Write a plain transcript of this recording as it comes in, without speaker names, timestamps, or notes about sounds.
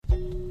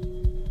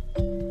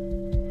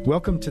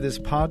Welcome to this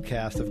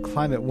podcast of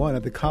Climate One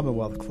at the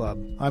Commonwealth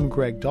Club. I'm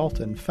Greg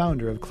Dalton,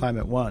 founder of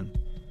Climate One.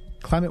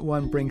 Climate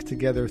One brings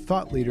together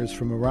thought leaders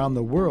from around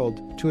the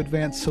world to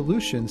advance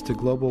solutions to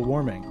global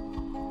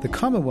warming. The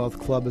Commonwealth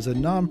Club is a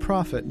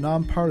nonprofit,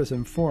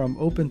 nonpartisan forum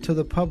open to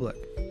the public.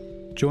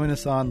 Join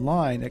us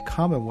online at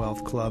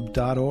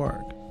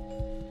commonwealthclub.org.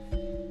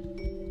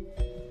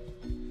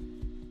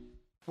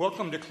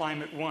 Welcome to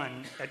Climate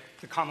One at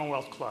the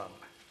Commonwealth Club.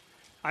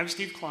 I'm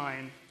Steve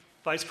Klein,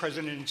 Vice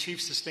President and Chief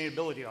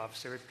Sustainability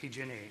Officer at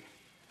PG&E.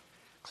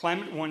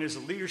 Climate One is a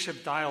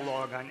leadership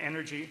dialogue on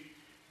energy,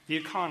 the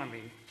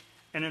economy,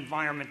 and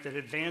environment that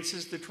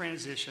advances the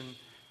transition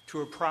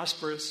to a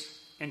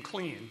prosperous and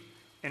clean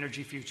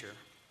energy future.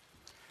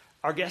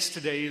 Our guest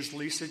today is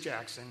Lisa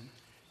Jackson,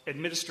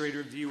 Administrator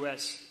of the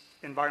U.S.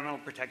 Environmental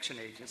Protection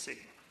Agency.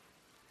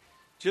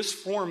 Just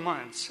 4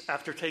 months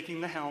after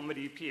taking the helm at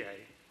EPA,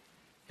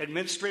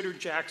 Administrator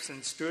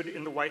Jackson stood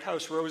in the White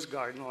House Rose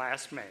Garden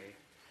last May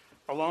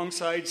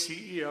alongside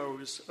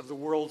CEOs of the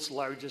world's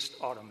largest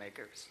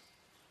automakers.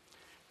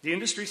 The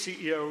industry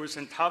CEOs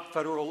and top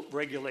federal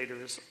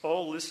regulators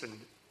all listened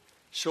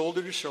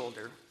shoulder to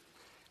shoulder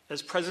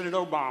as President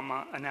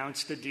Obama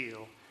announced a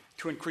deal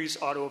to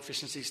increase auto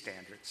efficiency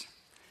standards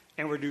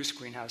and reduce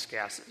greenhouse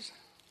gases.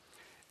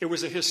 It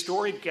was a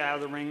historic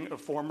gathering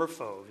of former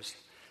foes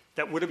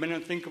that would have been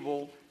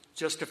unthinkable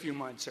just a few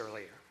months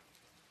earlier.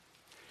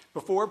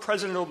 Before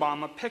President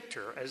Obama picked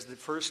her as the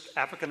first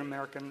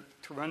African-American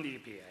to run the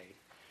EPA,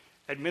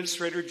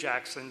 Administrator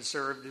Jackson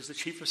served as the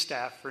Chief of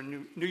Staff for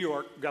New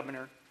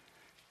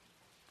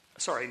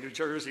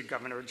Jersey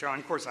Governor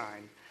Jon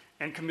Corzine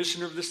and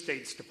Commissioner of the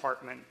state's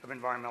Department of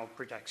Environmental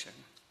Protection.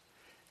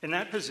 In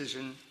that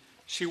position,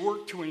 she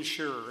worked to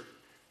ensure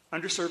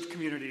underserved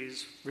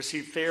communities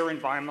receive fair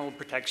environmental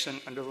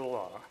protection under the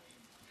law.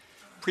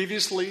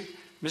 Previously,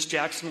 Ms.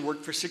 Jackson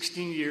worked for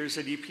 16 years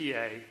at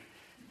EPA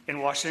in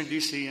Washington,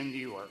 D.C. and New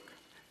York,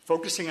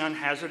 focusing on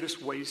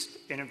hazardous waste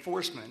and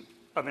enforcement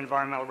of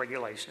environmental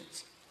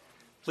regulations.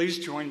 Please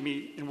join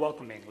me in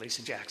welcoming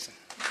Lisa Jackson.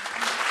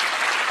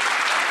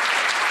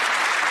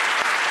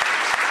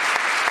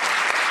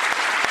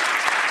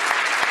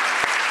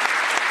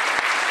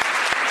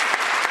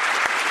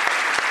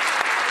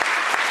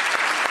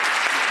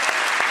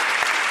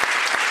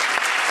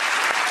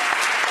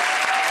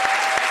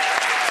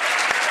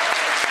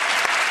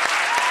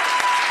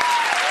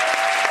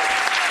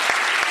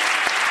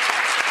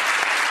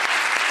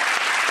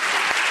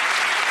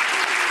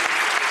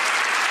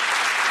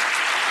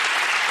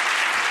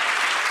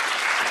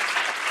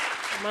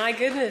 My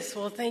goodness,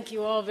 well, thank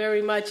you all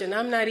very much. And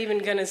I'm not even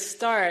going to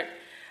start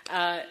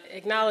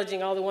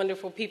acknowledging all the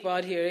wonderful people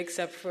out here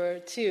except for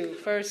two.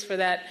 First, for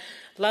that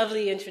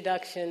lovely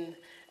introduction.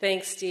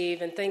 Thanks,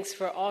 Steve, and thanks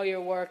for all your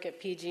work at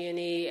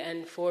PG&E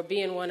and for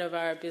being one of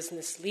our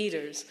business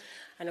leaders.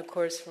 And, of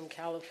course, from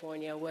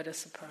California, what a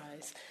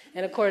surprise.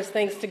 And, of course,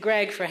 thanks to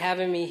Greg for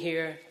having me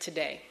here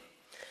today.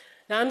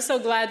 Now, I'm so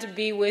glad to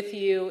be with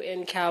you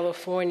in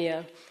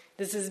California.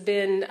 This has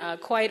been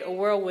quite a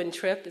whirlwind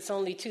trip. It's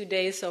only 2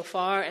 days so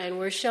far, and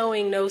we're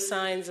showing no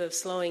signs of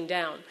slowing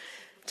down.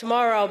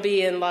 Tomorrow I'll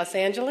be in Los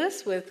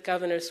Angeles with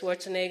Governor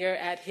Schwarzenegger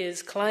at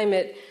his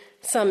climate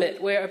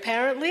summit, where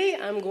apparently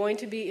I'm going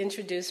to be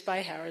introduced by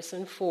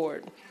Harrison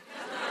Ford.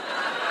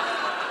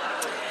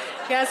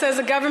 Yes, as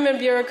a government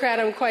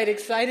bureaucrat, I'm quite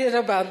excited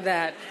about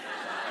that.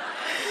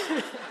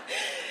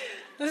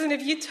 Listen,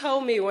 if you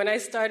told me when I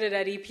started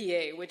at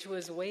EPA, which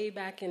was way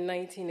back in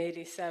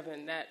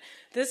 1987, that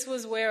this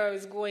was where I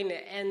was going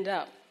to end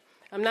up,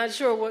 I'm not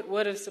sure what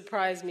would have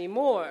surprised me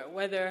more,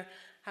 whether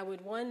I would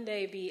one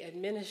day be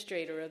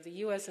administrator of the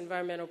U.S.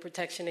 Environmental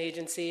Protection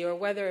Agency or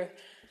whether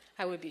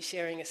I would be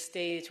sharing a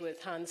stage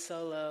with Han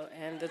Solo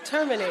and the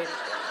Terminator.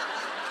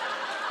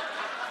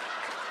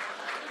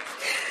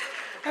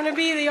 I'm going to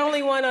be the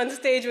only one on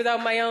stage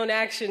without my own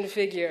action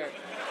figure.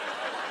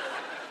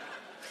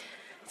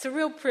 It's a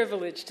real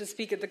privilege to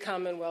speak at the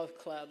Commonwealth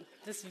Club.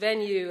 This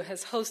venue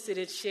has hosted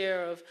its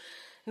share of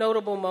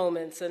notable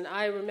moments, and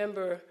I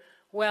remember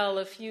well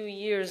a few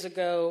years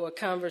ago a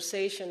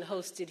conversation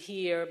hosted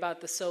here about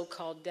the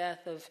so-called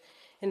death of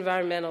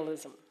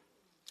environmentalism.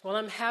 Well,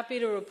 I'm happy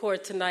to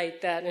report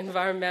tonight that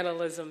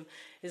environmentalism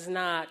is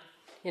not,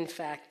 in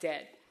fact,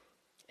 dead.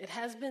 It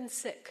has been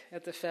sick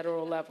at the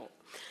federal level.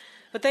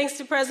 But thanks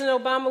to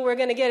President Obama, we're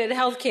going to get it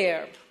health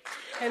care,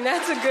 and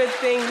that's a good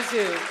thing,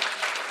 too.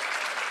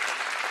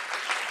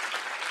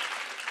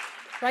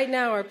 Right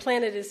now, our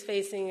planet is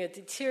facing a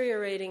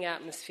deteriorating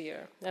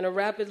atmosphere and a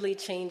rapidly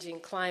changing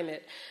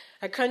climate.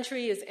 Our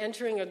country is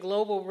entering a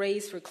global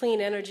race for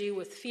clean energy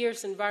with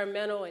fierce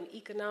environmental and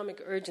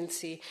economic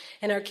urgency,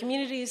 and our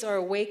communities are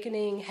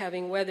awakening,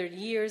 having weathered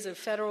years of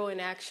federal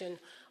inaction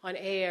on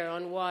air,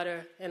 on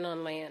water, and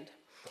on land.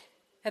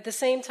 At the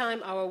same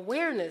time, our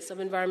awareness of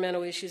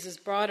environmental issues is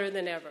broader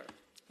than ever.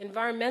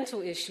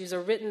 Environmental issues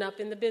are written up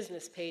in the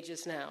business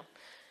pages now.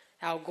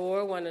 Al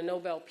Gore won a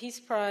Nobel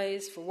Peace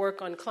Prize for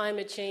work on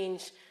climate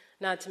change,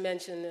 not to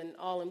mention an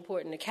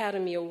all-important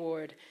Academy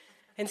Award.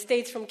 And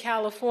states from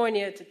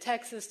California to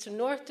Texas to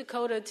North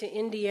Dakota to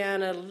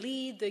Indiana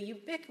lead the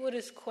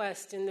ubiquitous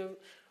quest in the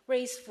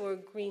race for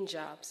green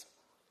jobs.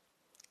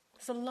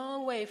 It's a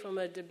long way from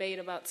a debate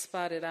about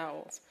spotted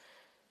owls.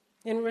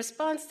 In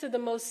response to the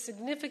most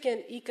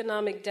significant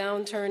economic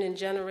downturn in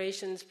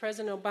generations,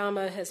 President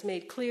Obama has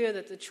made clear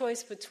that the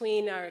choice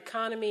between our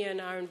economy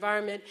and our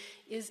environment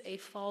is a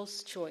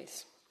false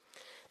choice.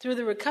 Through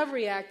the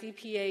Recovery Act,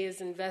 EPA is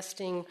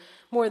investing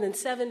more than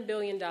 $7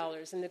 billion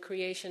in the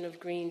creation of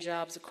green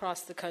jobs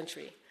across the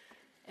country.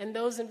 And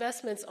those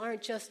investments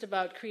aren't just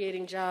about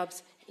creating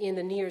jobs in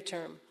the near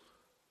term.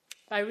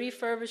 By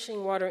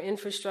refurbishing water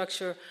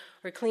infrastructure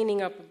or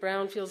cleaning up a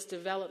brownfields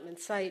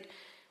development site,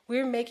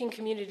 we're making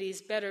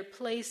communities better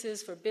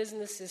places for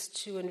businesses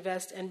to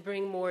invest and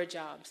bring more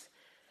jobs,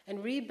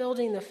 and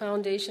rebuilding the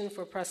foundation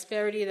for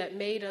prosperity that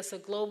made us a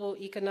global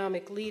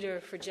economic leader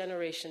for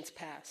generations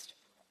past.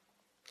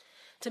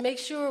 To make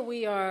sure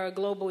we are a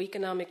global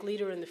economic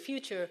leader in the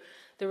future,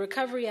 the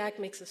Recovery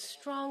Act makes a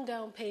strong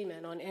down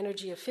payment on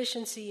energy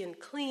efficiency and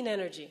clean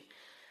energy.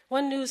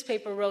 One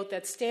newspaper wrote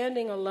that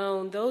standing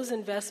alone, those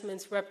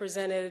investments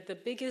represented the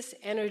biggest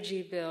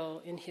energy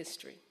bill in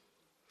history.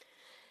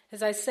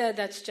 As I said,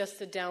 that's just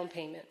the down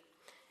payment.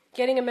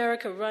 Getting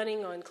America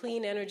running on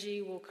clean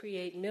energy will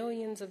create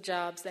millions of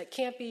jobs that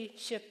can't be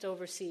shipped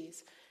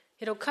overseas.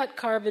 It'll cut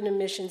carbon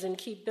emissions and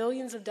keep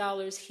billions of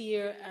dollars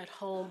here at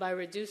home by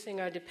reducing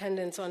our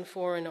dependence on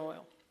foreign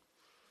oil.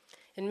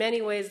 In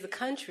many ways, the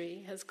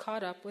country has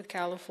caught up with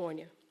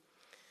California.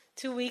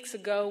 2 weeks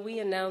ago, we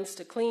announced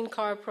a clean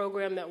car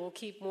program that will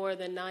keep more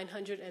than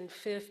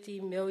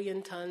 950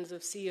 million tons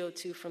of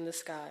CO2 from the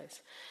skies.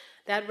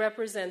 That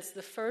represents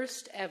the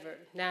first ever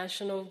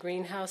national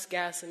greenhouse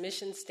gas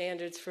emission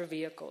standards for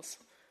vehicles.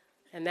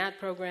 And that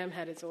program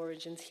had its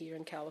origins here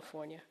in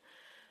California.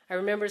 I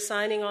remember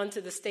signing on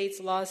to the state's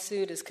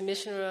lawsuit as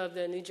commissioner of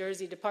the New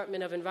Jersey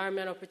Department of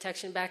Environmental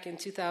Protection back in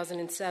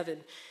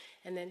 2007.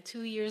 And then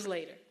 2 years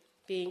later,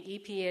 being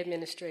EPA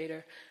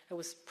administrator, I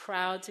was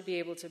proud to be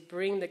able to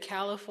bring the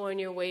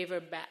California waiver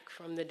back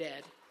from the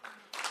dead.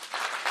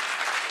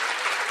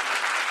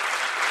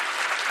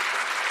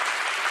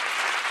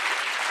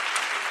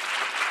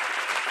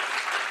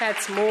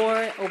 That's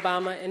more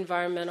Obama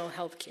environmental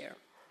health care.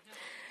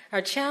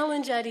 Our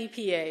challenge at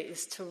EPA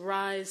is to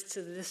rise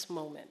to this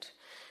moment.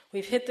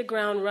 We've hit the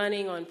ground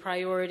running on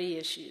priority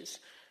issues.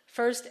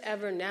 First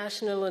ever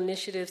national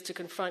initiatives to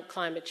confront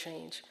climate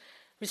change,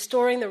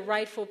 restoring the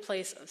rightful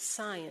place of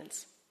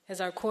science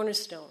as our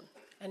cornerstone,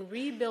 and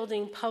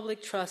rebuilding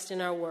public trust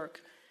in our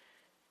work,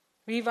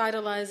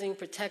 revitalizing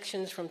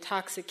protections from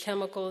toxic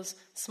chemicals,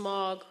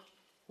 smog,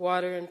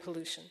 water, and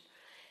pollution,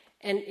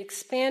 and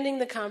expanding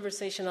the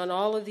conversation on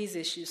all of these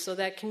issues so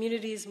that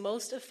communities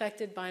most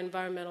affected by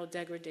environmental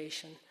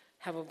degradation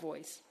have a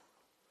voice.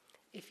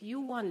 If you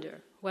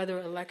wonder whether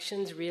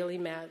elections really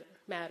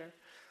matter,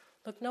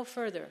 look no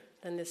further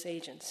than this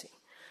agency.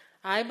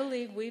 I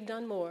believe we've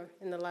done more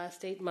in the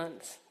last 8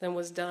 months than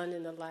was done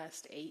in the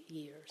last 8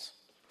 years.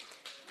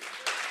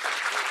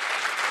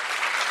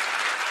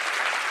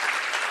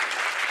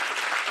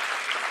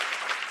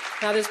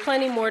 Now, there's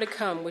plenty more to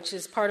come, which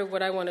is part of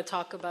what I want to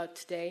talk about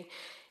today.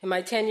 In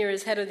my tenure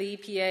as head of the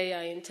EPA,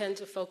 I intend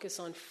to focus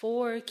on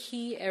 4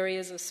 key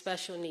areas of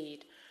special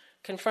need: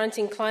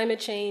 confronting climate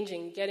change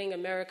and getting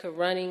America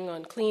running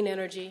on clean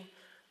energy,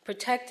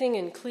 protecting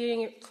and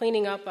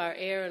cleaning up our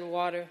air and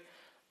water,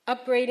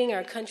 upgrading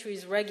our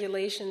country's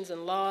regulations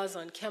and laws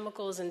on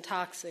chemicals and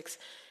toxics,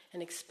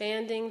 and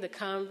expanding the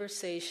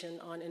conversation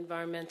on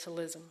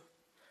environmentalism.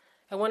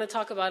 I want to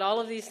talk about all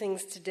of these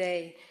things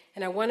today,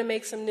 and I want to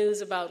make some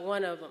news about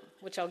one of them,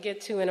 which I'll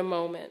get to in a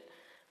moment.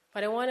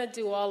 But I want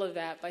to do all of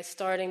that by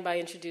starting by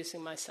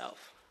introducing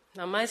myself.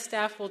 Now, my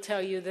staff will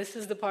tell you this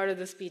is the part of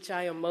the speech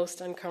I am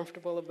most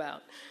uncomfortable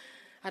about.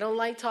 I don't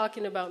like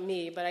talking about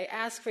me, but I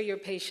ask for your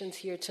patience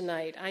here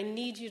tonight. I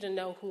need you to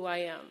know who I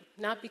am,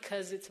 not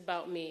because it's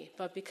about me,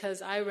 but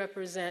because I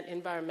represent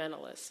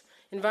environmentalists.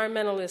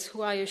 Environmentalists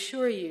who I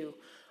assure you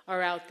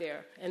are out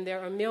there, and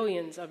there are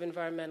millions of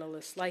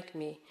environmentalists like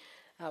me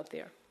out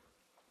there.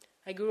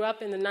 I grew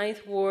up in the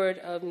 9th Ward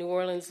of New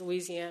Orleans,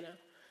 Louisiana.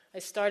 I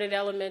started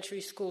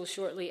elementary school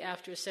shortly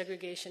after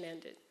segregation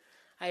ended.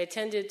 I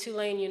attended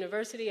Tulane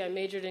University, I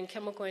majored in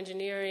chemical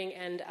engineering,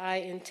 and I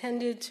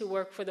intended to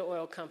work for the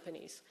oil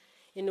companies.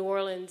 In New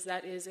Orleans,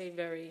 that is a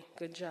very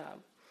good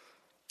job.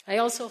 I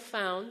also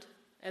found,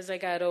 as I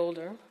got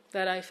older,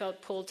 that I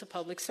felt pulled to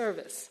public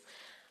service.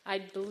 I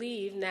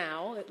believe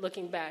now,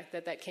 looking back,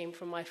 that came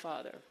from my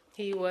father.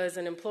 He was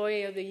an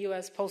employee of the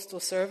U.S.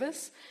 Postal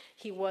Service.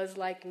 He was,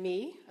 like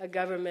me, a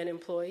government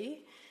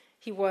employee.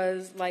 He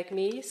was, like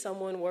me,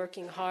 someone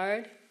working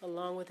hard,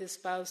 along with his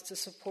spouse, to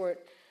support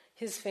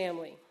his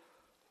family.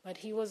 But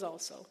he was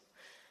also,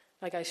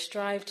 like I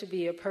strive to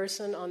be, a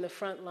person on the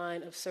front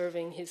line of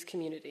serving his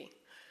community.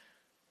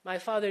 My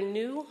father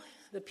knew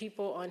the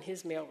people on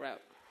his mail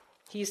route.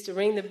 He used to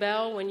ring the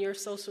bell when your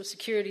Social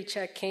Security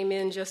check came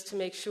in just to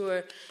make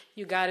sure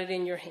you got it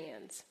in your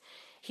hands.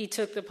 He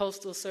took the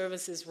Postal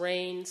Service's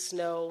rain,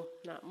 snow,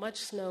 not much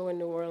snow in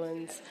New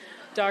Orleans,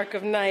 dark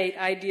of night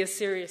idea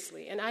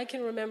seriously. And I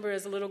can remember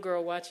as a little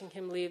girl watching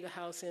him leave the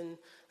house in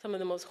some of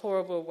the most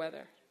horrible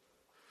weather.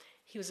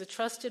 He was a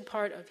trusted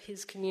part of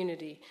his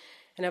community,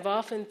 and I've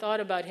often thought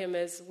about him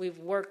as we've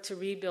worked to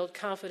rebuild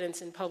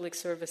confidence in public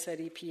service at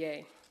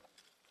EPA.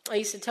 I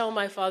used to tell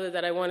my father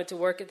that I wanted to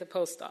work at the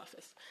post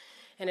office,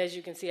 and as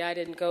you can see, I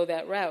didn't go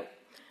that route.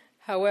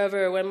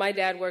 However, when my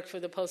dad worked for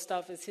the post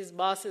office, his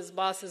boss's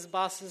boss's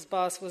boss's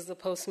boss was the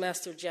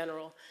Postmaster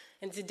General.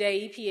 And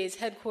today, EPA's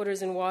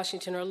headquarters in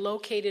Washington are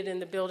located in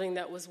the building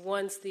that was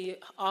once the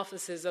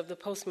offices of the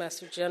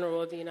Postmaster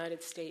General of the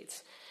United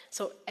States.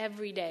 So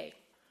every day,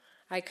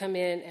 I come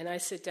in and I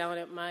sit down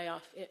at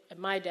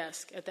my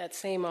desk at that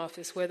same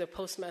office where the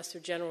Postmaster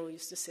General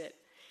used to sit.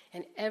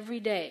 And every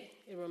day,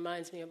 it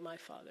reminds me of my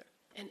father.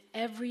 And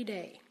every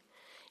day,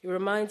 it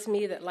reminds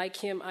me that, like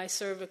him, I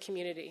serve a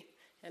community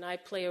and I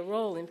play a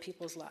role in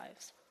people's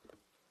lives.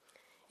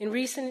 In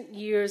recent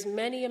years,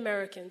 many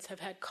Americans have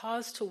had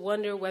cause to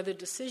wonder whether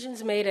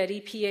decisions made at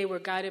EPA were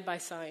guided by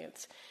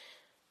science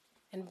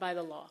and by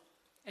the law,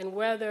 and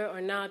whether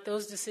or not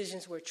those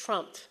decisions were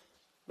trumped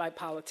by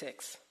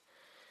politics.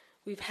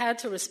 We've had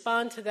to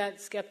respond to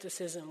that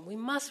skepticism. We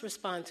must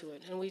respond to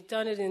it, and we've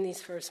done it in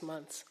these first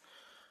months.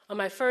 On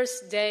my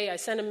first day, I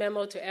sent a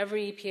memo to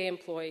every EPA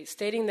employee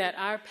stating that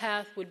our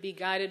path would be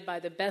guided by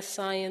the best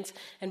science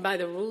and by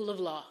the rule of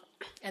law,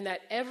 and that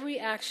every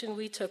action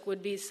we took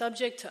would be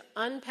subject to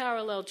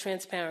unparalleled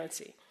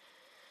transparency.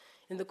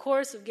 In the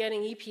course of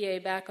getting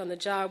EPA back on the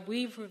job,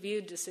 we've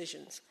reviewed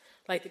decisions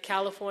like the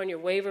California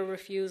waiver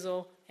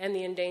refusal and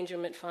the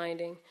endangerment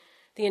finding.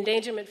 The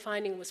endangerment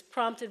finding was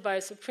prompted by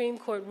a Supreme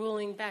Court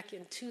ruling back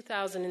in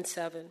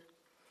 2007.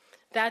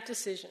 That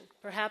decision,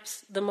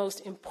 perhaps the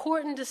most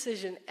important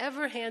decision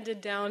ever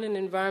handed down in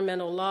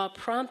environmental law,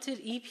 prompted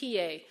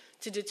EPA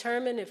to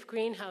determine if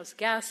greenhouse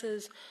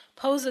gases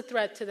pose a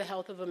threat to the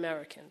health of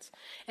Americans.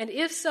 And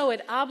if so,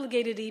 it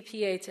obligated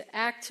EPA to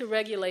act to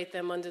regulate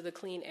them under the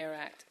Clean Air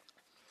Act.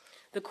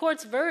 The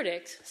court's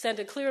verdict sent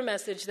a clear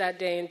message that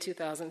day in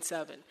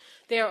 2007.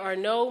 There are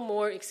no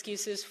more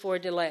excuses for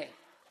delay.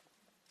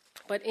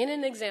 But in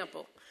an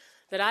example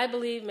that I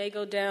believe may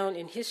go down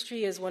in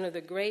history as one of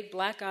the great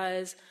black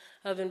eyes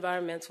of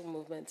environmental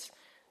movements,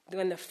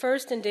 when the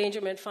first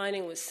endangerment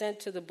finding was sent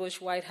to the Bush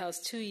White House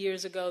 2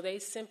 years ago, they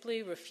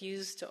simply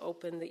refused to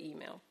open the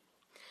email.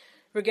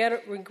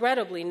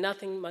 Regrettably,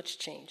 nothing much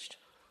changed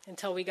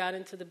until we got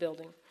into the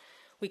building.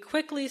 We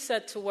quickly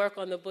set to work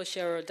on the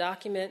Bush-era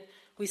document.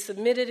 We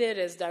submitted it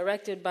as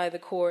directed by the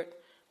court.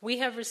 We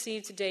have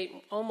received to date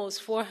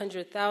almost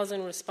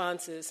 400,000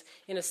 responses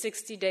in a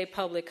 60-day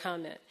public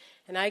comment.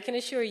 And I can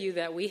assure you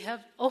that we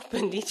have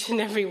opened each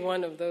and every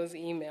one of those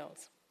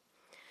emails.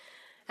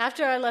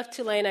 After I left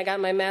Tulane, I got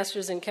my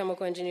master's in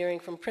chemical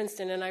engineering from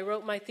Princeton, and I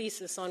wrote my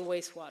thesis on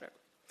wastewater.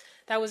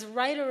 That was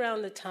right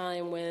around the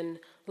time when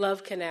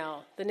Love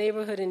Canal, the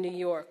neighborhood in New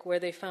York, where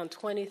they found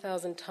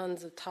 20,000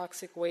 tons of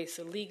toxic waste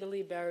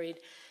illegally buried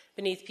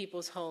beneath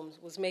people's homes,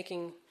 was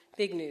making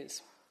big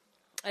news.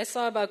 I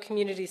saw about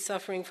communities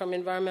suffering from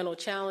environmental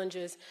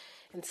challenges,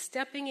 and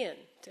stepping in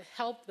to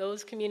help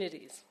those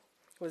communities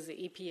was the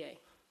EPA.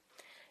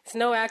 It's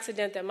no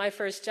accident that my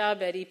first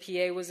job at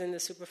EPA was in the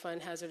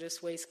Superfund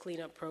Hazardous Waste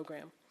Cleanup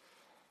Program.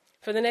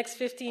 For the next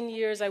 15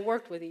 years, I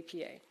worked with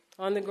EPA,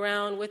 on the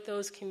ground with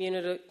those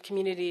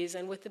communities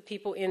and with the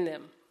people in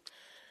them.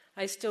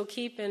 I still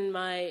keep in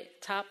my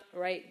top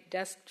right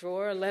desk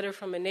drawer a letter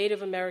from a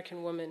Native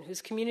American woman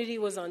whose community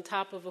was on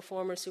top of a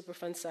former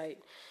Superfund site.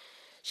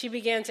 She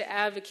began to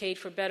advocate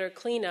for better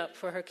cleanup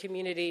for her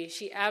community.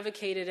 She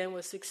advocated and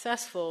was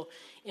successful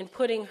in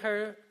putting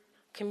her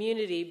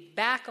community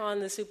back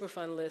on the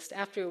Superfund list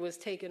after it was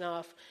taken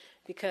off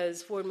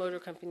because Ford Motor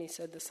Company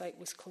said the site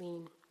was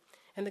clean.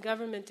 And the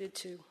government did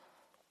too.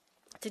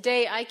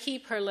 Today, I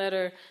keep her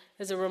letter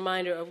as a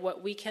reminder of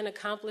what we can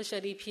accomplish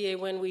at EPA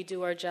when we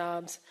do our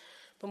jobs,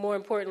 but more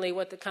importantly,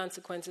 what the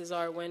consequences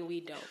are when we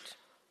don't.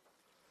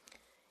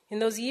 In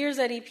those years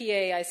at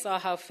EPA, I saw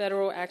how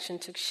federal action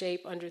took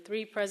shape under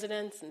 3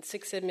 presidents and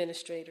 6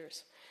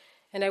 administrators,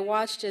 and I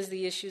watched as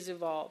the issues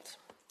evolved.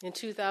 In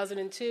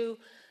 2002,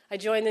 I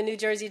joined the New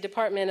Jersey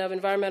Department of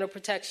Environmental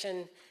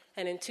Protection,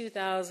 and in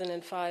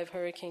 2005,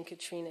 Hurricane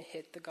Katrina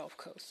hit the Gulf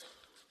Coast.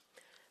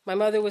 My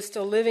mother was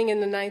still living in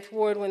the 9th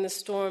Ward when the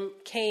storm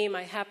came.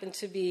 I happened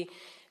to be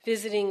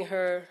visiting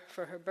her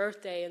for her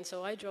birthday, and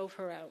so I drove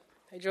her out.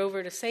 I drove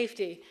her to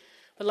safety,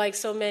 but like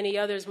so many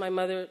others, my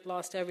mother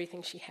lost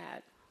everything she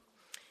had.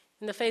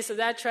 In the face of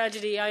that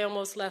tragedy, I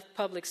almost left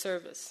public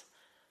service.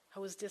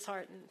 I was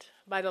disheartened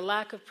by the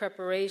lack of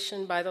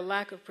preparation, by the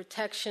lack of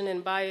protection,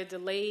 and by a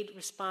delayed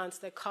response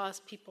that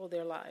cost people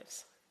their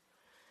lives.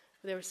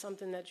 But there was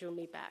something that drew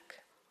me back.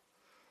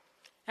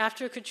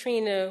 After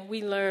Katrina,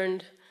 we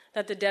learned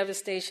that the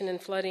devastation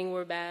and flooding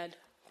were bad,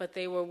 but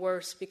they were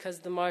worse because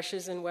the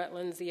marshes and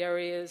wetlands, the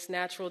area's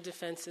natural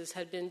defenses,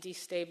 had been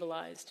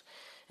destabilized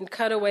and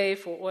cut away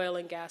for oil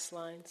and gas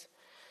lines.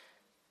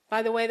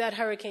 By the way, that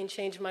hurricane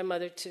changed my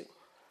mother too.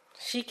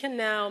 She can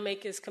now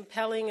make as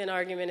compelling an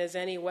argument as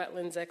any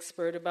wetlands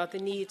expert about the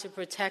need to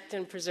protect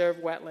and preserve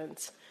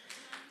wetlands.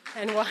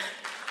 And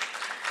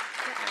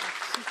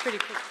she's pretty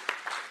cool.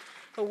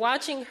 But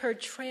watching her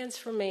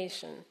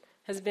transformation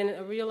has been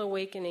a real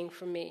awakening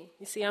for me.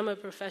 You see, I'm a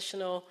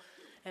professional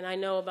and I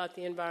know about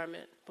the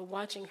environment, but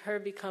watching her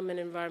become an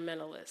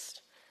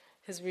environmentalist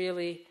has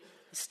really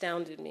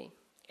astounded me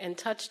and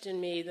touched in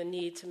me the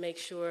need to make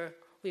sure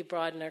we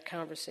broaden our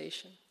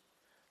conversation.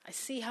 I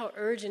see how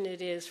urgent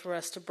it is for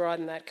us to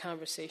broaden that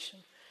conversation.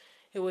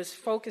 It was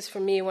focused for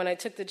me when I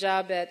took the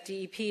job at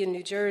DEP in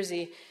New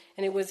Jersey,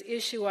 and it was an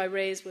issue I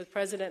raised with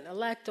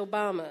President-elect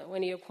Obama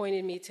when he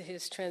appointed me to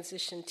his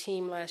transition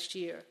team last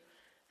year,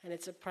 and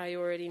it's a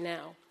priority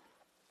now.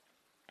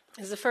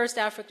 As the first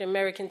African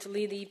American to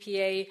lead the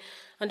EPA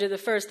under the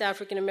first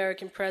African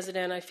American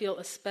president, I feel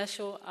a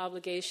special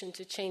obligation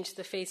to change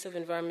the face of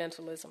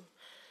environmentalism.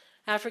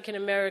 African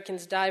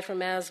Americans die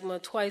from asthma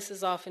twice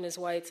as often as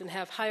whites and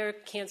have higher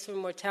cancer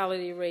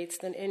mortality rates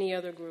than any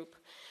other group.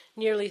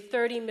 Nearly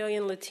 30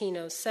 million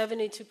Latinos,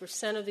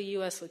 72% of the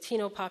U.S.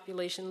 Latino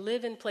population,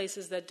 live in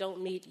places that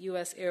don't meet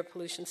U.S. air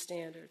pollution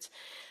standards.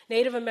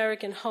 Native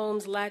American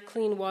homes lack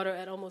clean water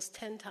at almost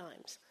 10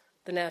 times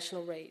the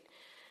national rate.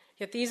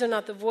 Yet these are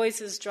not the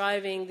voices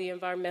driving the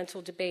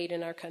environmental debate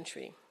in our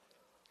country.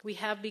 We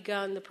have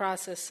begun the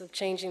process of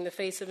changing the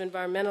face of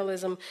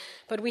environmentalism,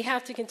 but we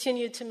have to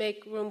continue to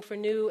make room for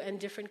new and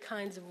different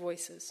kinds of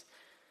voices.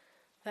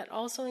 That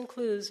also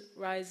includes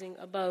rising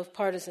above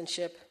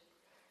partisanship.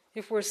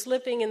 If we're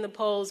slipping in the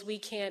polls, we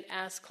can't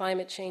ask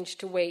climate change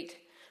to wait.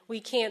 We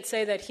can't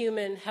say that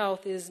human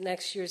health is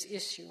next year's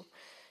issue.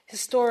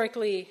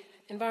 Historically,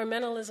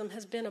 environmentalism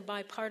has been a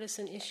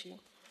bipartisan issue.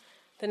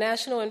 The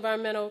National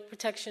Environmental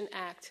Protection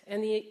Act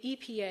and the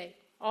EPA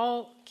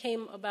all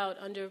came about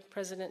under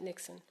President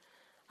Nixon.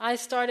 I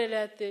started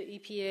at the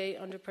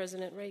EPA under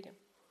President Reagan.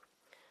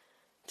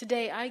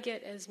 Today, I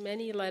get as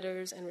many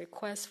letters and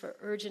requests for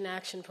urgent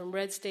action from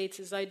red states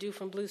as I do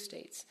from blue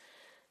states.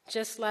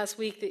 Just last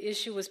week, the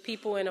issue was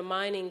people in a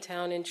mining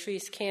town in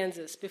Treese,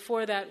 Kansas.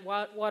 Before that,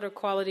 water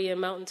quality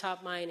and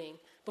mountaintop mining.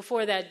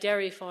 Before that,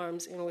 dairy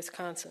farms in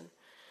Wisconsin.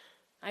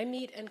 I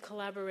meet and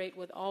collaborate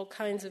with all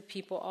kinds of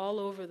people all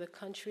over the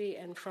country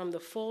and from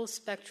the full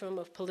spectrum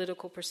of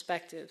political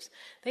perspectives.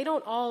 They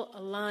don't all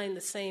align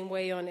the same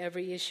way on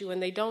every issue,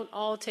 and they don't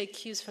all take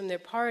cues from their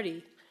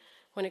party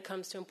when it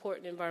comes to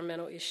important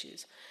environmental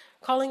issues.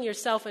 Calling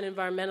yourself an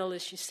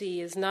environmentalist, you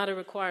see, is not a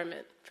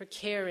requirement for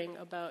caring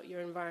about your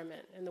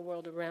environment and the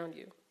world around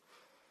you.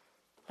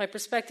 My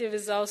perspective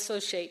is also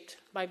shaped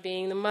by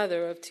being the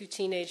mother of 2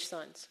 teenage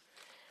sons.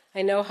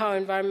 I know how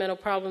environmental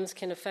problems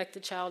can affect a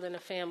child and a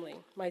family.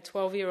 My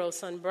 12-year-old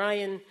son,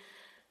 Brian,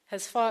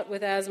 has fought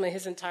with asthma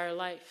his entire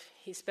life.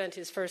 He spent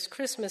his first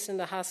Christmas in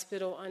the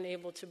hospital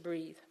unable to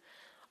breathe.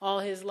 All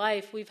his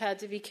life, we've had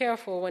to be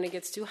careful when it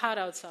gets too hot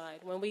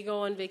outside, when we go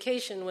on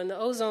vacation, when the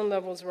ozone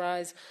levels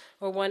rise,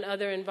 or when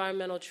other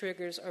environmental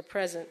triggers are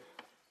present.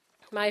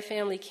 My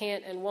family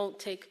can't and won't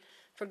take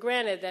for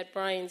granted that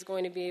Brian's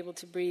going to be able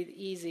to breathe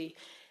easy,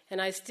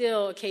 and I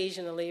still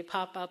occasionally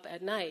pop up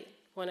at night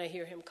when I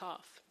hear him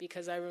cough,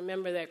 because I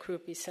remember that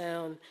croupy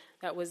sound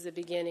that was the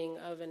beginning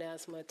of an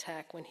asthma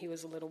attack when he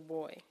was a little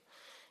boy.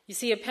 You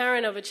see, a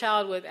parent of a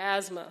child with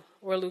asthma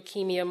or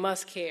leukemia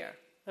must care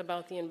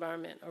about the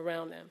environment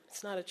around them.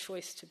 It's not a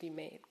choice to be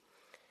made.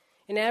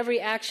 In every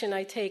action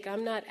I take,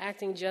 I'm not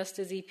acting just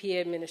as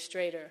EPA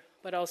administrator,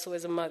 but also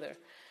as a mother.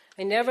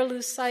 I never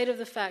lose sight of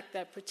the fact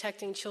that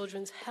protecting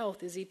children's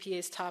health is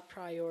EPA's top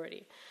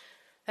priority.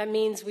 That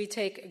means we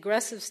take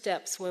aggressive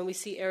steps when we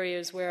see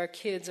areas where our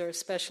kids are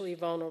especially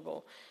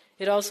vulnerable.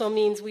 It also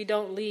means we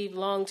don't leave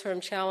long-term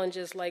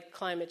challenges like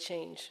climate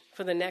change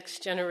for the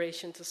next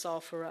generation to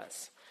solve for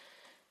us.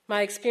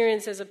 My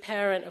experience as a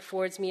parent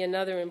affords me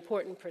another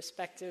important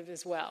perspective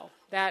as well,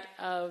 that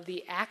of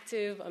the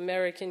active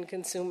American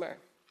consumer.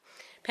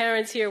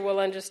 Parents here will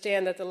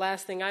understand that the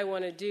last thing I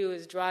want to do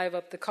is drive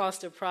up the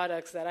cost of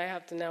products that I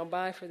have to now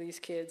buy for these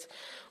kids,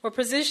 or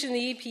position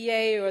the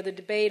EPA or the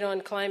debate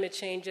on climate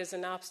change as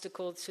an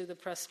obstacle to the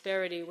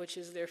prosperity which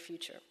is their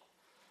future.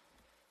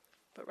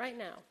 But right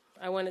now,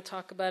 I want to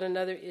talk about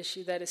another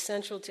issue that is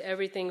central to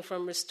everything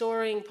from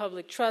restoring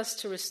public trust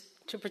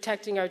to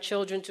protecting our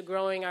children to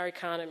growing our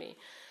economy,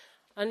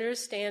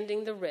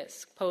 understanding the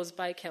risk posed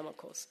by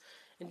chemicals,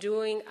 and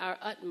doing our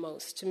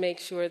utmost to make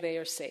sure they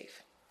are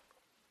safe.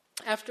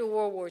 After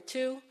World War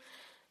II,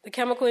 the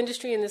chemical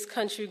industry in this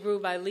country grew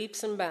by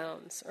leaps and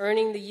bounds,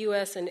 earning the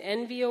U.S. an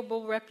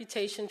enviable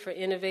reputation for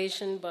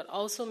innovation, but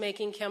also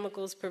making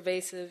chemicals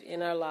pervasive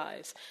in our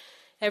lives.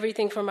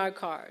 Everything from our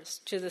cars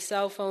to the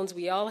cell phones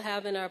we all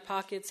have in our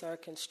pockets are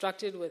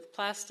constructed with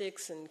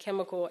plastics and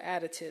chemical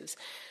additives.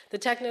 The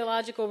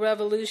technological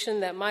revolution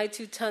that my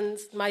two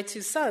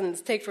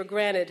sons take for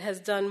granted has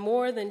done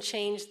more than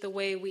change the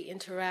way we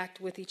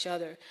interact with each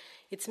other.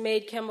 It's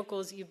made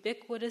chemicals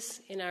ubiquitous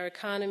in our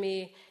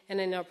economy and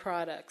in our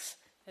products,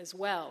 as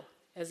well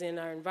as in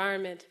our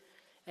environment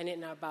and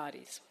in our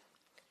bodies.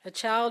 A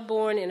child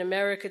born in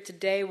America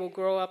today will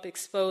grow up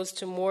exposed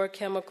to more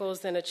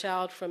chemicals than a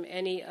child from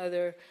any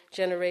other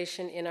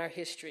generation in our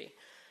history.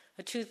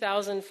 A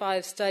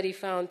 2005 study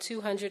found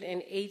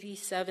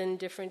 287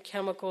 different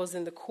chemicals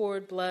in the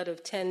cord blood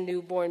of 10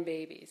 newborn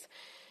babies.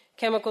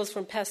 Chemicals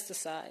from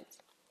pesticides,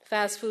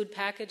 fast food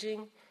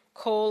packaging,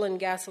 coal and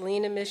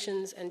gasoline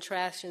emissions, and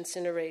trash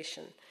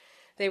incineration.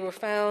 They were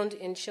found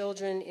in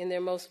children in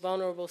their most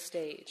vulnerable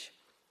stage.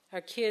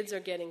 Our kids are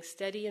getting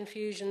steady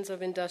infusions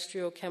of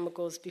industrial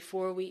chemicals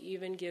before we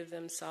even give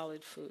them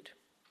solid food.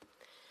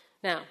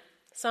 Now,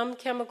 some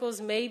chemicals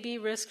may be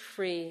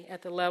risk-free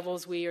at the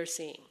levels we are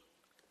seeing.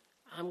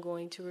 I'm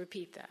going to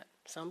repeat that.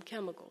 Some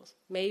chemicals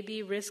may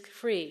be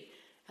risk-free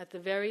at the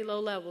very low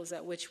levels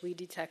at which we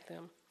detect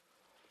them.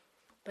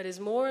 But as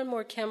more and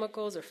more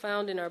chemicals are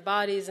found in our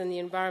bodies and the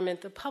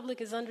environment, the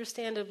public is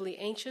understandably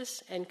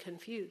anxious and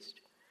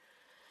confused.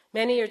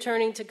 Many are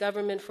turning to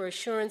government for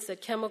assurance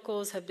that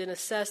chemicals have been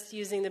assessed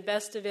using the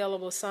best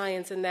available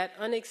science and that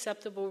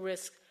unacceptable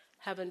risks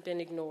haven't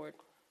been ignored.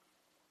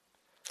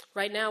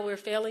 Right now, we're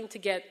failing to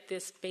get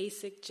this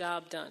basic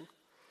job done.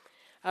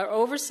 Our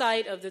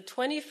oversight of the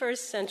 21st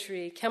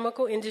century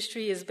chemical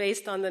industry is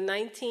based on the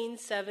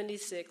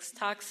 1976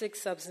 Toxic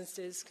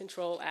Substances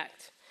Control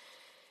Act.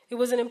 It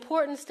was an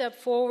important step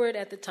forward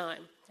at the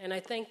time, and I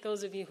thank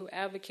those of you who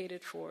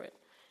advocated for it.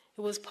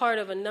 It was part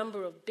of a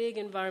number of big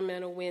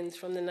environmental wins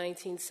from the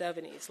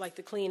 1970s, like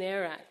the Clean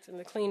Air Act and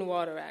the Clean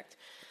Water Act,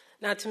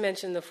 not to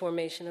mention the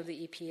formation of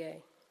the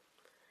EPA.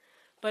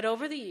 But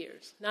over the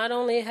years, not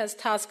only has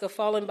TSCA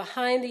fallen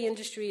behind the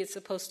industry it's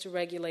supposed to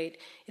regulate,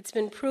 it's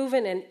been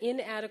proven an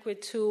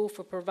inadequate tool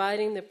for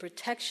providing the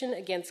protection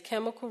against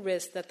chemical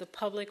risks that the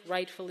public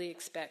rightfully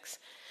expects.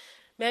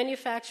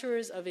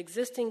 Manufacturers of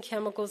existing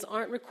chemicals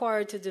aren't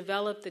required to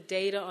develop the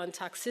data on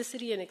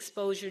toxicity and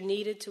exposure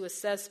needed to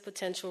assess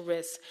potential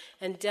risks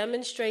and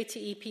demonstrate to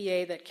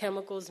EPA that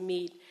chemicals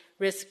meet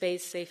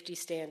risk-based safety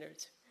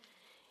standards.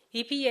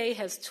 EPA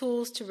has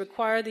tools to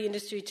require the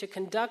industry to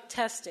conduct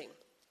testing,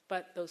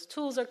 but those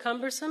tools are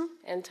cumbersome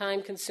and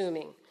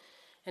time-consuming.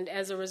 And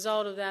as a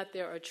result of that,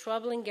 there are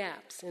troubling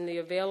gaps in the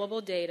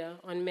available data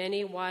on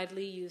many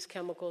widely used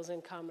chemicals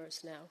in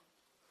commerce now.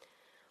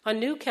 On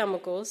new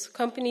chemicals,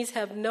 companies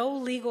have no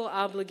legal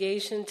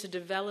obligation to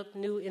develop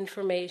new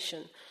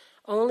information,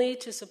 only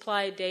to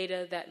supply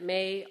data that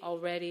may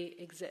already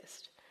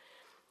exist.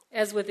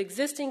 As with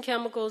existing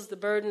chemicals, the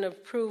burden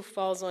of proof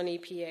falls on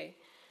EPA.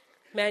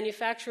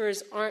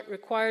 Manufacturers aren't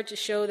required to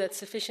show that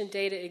sufficient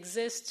data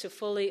exists to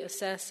fully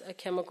assess a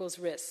chemical's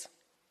risks.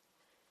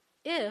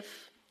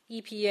 If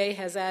EPA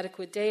has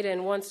adequate data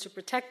and wants to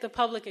protect the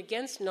public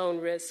against known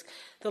risks,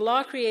 the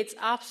law creates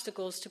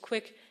obstacles to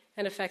quick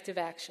and effective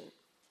action.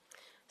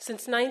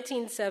 Since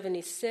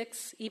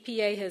 1976,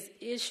 EPA has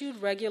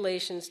issued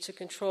regulations to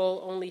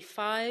control only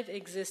 5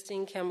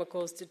 existing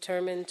chemicals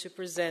determined to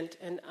present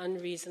an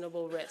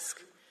unreasonable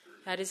risk.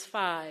 That is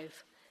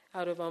 5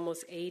 out of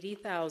almost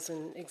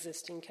 80,000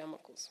 existing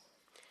chemicals.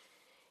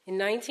 In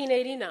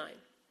 1989,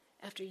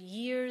 after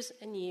years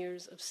and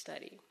years of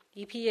study,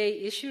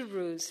 EPA issued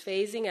rules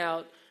phasing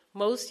out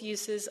most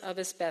uses of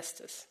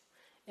asbestos,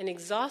 an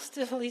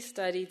exhaustively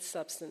studied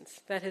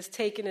substance that has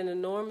taken an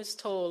enormous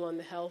toll on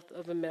the health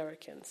of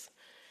Americans.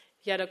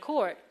 Yet a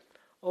court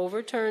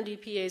overturned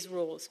EPA's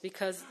rules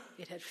because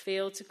it had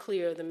failed to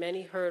clear the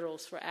many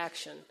hurdles for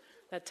action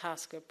that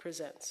TSCA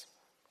presents.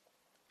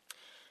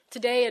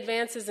 Today,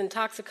 advances in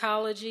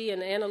toxicology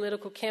and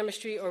analytical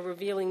chemistry are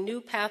revealing new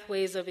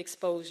pathways of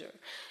exposure.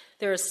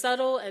 There are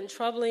subtle and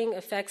troubling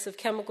effects of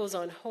chemicals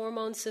on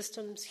hormone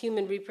systems,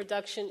 human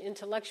reproduction,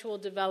 intellectual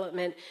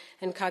development,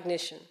 and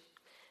cognition.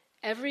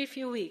 Every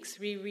few weeks,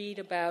 we read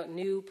about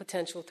new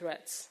potential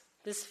threats.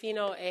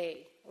 Bisphenol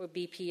A, or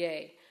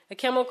BPA, a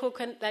chemical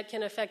that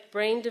can affect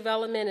brain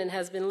development and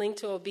has been linked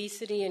to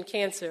obesity and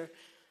cancer,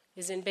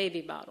 is in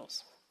baby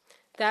bottles.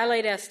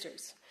 Phthalate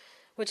esters,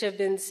 which have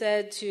been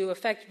said to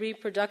affect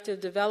reproductive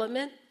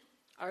development,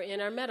 are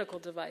in our medical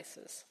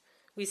devices.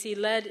 We see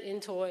lead in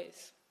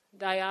toys,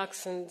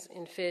 dioxins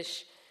in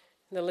fish,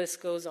 and the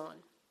list goes on.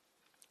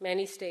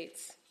 Many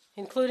states,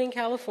 including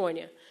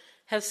California,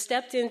 have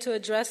stepped in to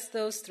address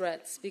those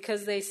threats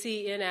because they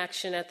see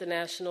inaction at the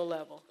national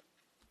level.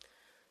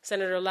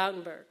 Senator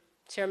Lautenberg,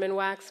 Chairman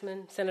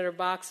Waxman, Senator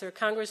Boxer,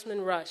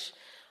 Congressman Rush,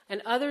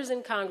 and others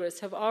in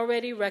Congress have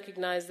already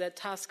recognized that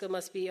TSCA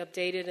must be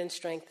updated and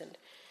strengthened.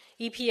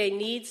 EPA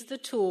needs the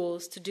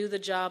tools to do the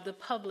job the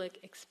public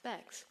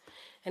expects,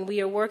 and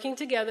we are working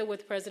together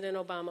with President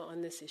Obama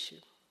on this issue.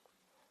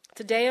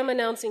 Today I'm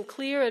announcing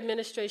clear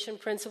administration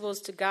principles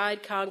to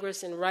guide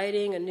Congress in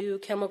writing a new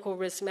chemical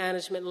risk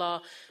management law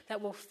that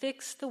will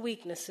fix the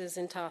weaknesses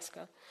in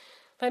TSCA.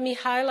 Let me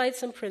highlight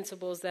some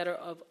principles that are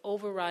of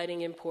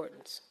overriding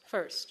importance.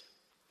 First,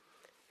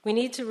 we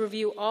need to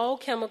review all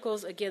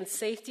chemicals against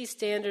safety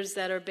standards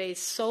that are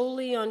based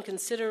solely on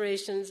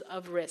considerations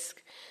of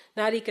risk,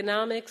 not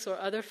economics or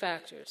other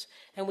factors,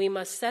 and we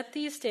must set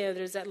these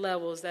standards at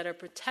levels that are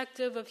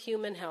protective of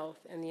human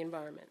health and the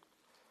environment.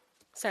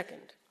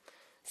 Second,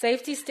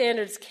 safety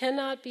standards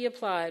cannot be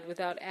applied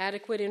without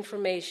adequate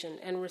information,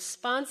 and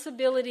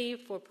responsibility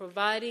for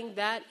providing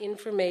that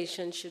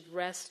information should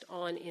rest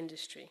on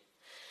industry.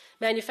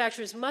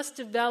 Manufacturers must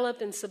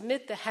develop and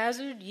submit the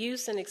hazard,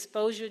 use, and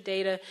exposure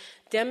data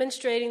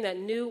demonstrating that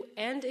new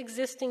and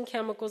existing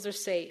chemicals are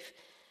safe.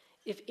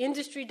 If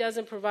industry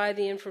doesn't provide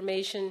the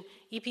information,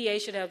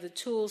 EPA should have the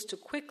tools to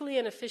quickly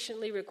and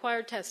efficiently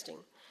require testing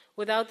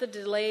without the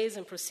delays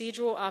and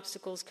procedural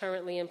obstacles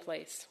currently in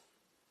place.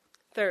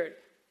 Third,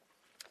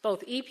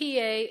 both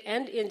EPA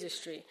and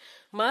industry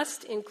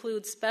must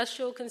include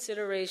special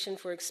consideration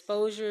for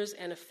exposures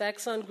and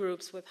effects on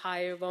groups with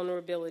higher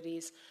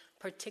vulnerabilities,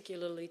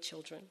 particularly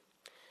children.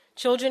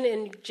 Children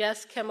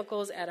ingest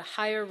chemicals at a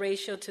higher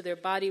ratio to their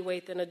body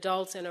weight than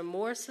adults and are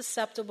more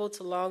susceptible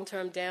to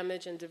long-term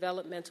damage and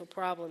developmental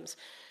problems.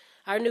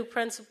 Our new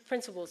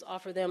principles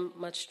offer them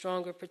much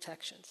stronger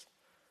protections.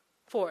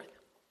 Fourth,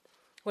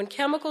 when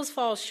chemicals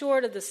fall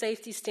short of the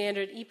safety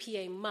standard,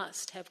 EPA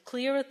must have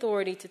clear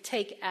authority to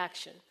take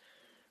action.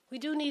 We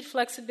do need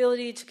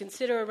flexibility to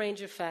consider a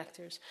range of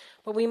factors,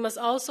 but we must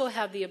also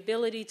have the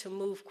ability to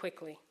move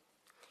quickly.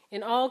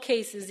 In all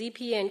cases,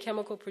 EPA and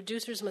chemical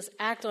producers must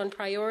act on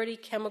priority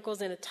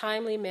chemicals in a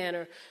timely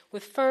manner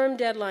with firm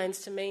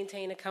deadlines to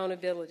maintain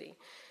accountability.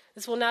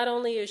 This will not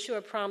only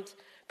assure prompt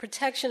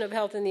protection of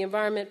health and the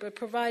environment, but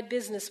provide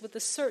business with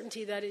the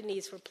certainty that it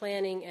needs for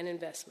planning and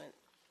investment.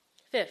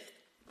 Fifth,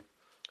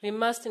 we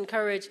must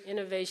encourage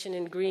innovation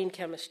in green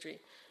chemistry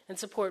and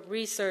support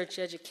research,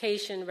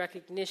 education,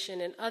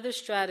 recognition, and other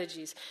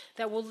strategies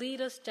that will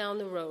lead us down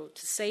the road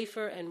to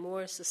safer and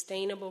more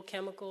sustainable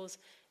chemicals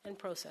and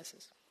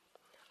processes.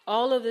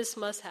 All of this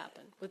must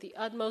happen with the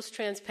utmost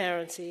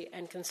transparency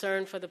and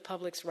concern for the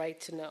public's right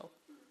to know.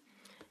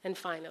 And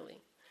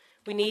finally,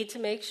 we need to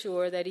make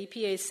sure that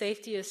EPA's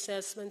safety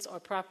assessments are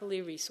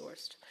properly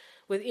resourced,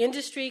 with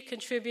industry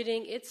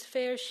contributing its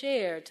fair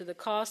share to the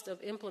cost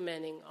of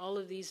implementing all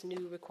of these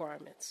new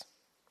requirements.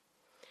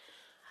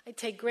 I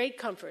take great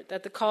comfort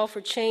that the call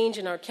for change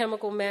in our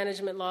chemical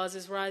management laws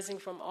is rising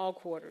from all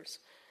quarters.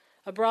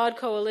 A broad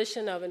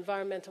coalition of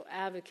environmental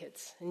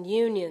advocates and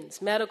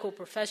unions, medical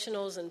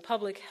professionals, and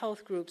public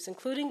health groups,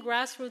 including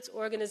grassroots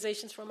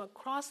organizations from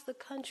across the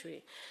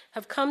country,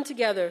 have come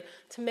together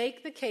to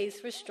make the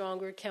case for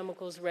stronger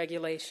chemicals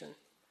regulation.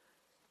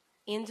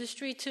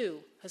 Industry, too,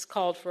 has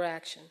called for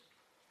action.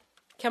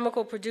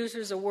 Chemical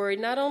producers are worried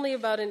not only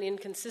about an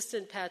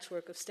inconsistent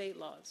patchwork of state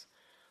laws,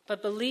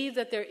 but believe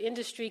that their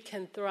industry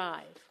can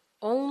thrive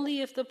only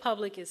if the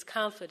public is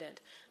confident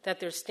that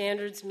their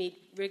standards meet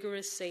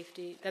rigorous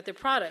safety, that their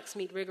products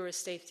meet rigorous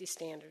safety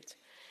standards.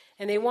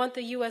 And they want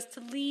the U.S. to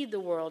lead the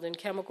world in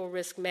chemical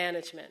risk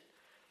management,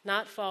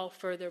 not fall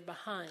further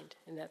behind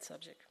in that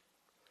subject.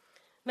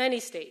 Many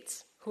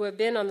states who have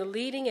been on the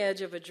leading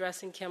edge of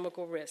addressing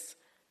chemical risks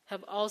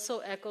have also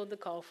echoed the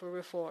call for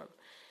reform.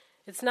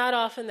 It's not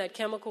often that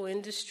chemical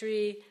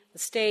industry, the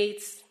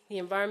states, the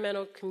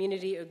environmental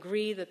community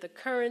agree that the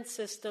current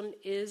system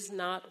is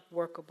not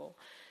workable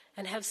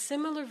and have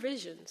similar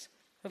visions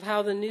of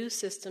how the new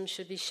system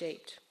should be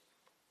shaped.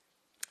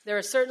 There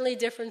are certainly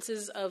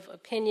differences of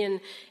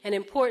opinion and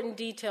important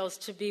details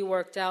to be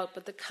worked out,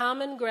 but the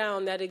common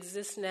ground that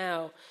exists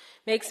now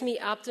makes me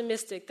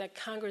optimistic that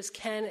Congress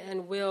can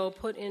and will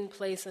put in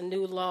place a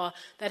new law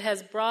that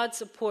has broad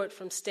support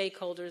from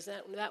stakeholders.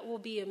 That will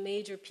be a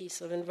major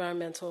piece of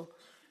environmental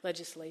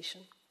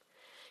legislation.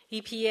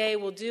 EPA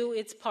will do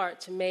its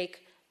part to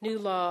make new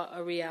law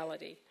a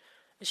reality.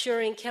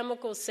 Assuring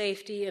chemical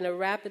safety in a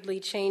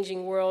rapidly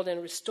changing world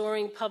and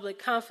restoring public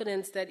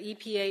confidence that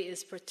EPA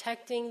is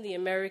protecting the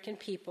American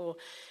people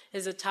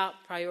is a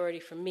top priority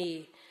for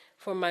me,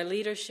 for my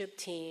leadership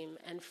team,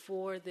 and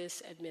for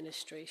this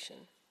administration.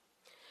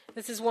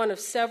 This is one of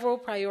several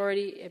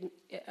priority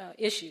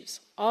issues,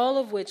 all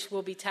of which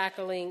we'll be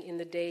tackling in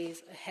the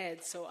days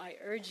ahead, so I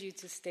urge you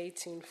to stay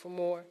tuned for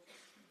more.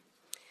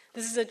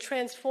 This is a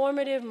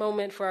transformative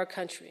moment for our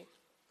country.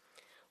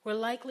 We're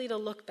likely to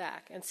look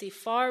back and see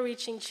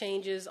far-reaching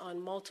changes on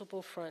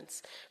multiple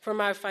fronts,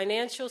 from our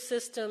financial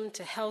system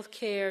to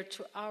healthcare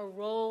to our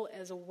role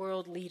as a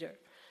world leader.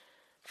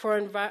 For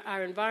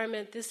our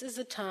environment, this is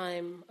a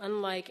time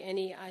unlike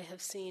any I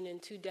have seen in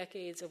 2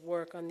 decades of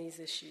work on these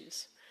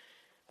issues.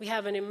 We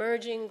have an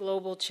emerging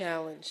global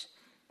challenge,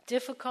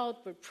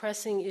 difficult but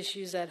pressing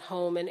issues at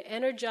home, an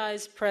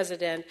energized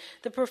president,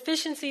 the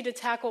proficiency to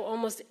tackle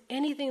almost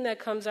anything that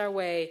comes our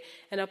way,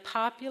 and a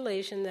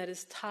population that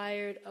is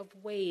tired of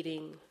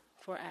waiting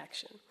for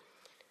action.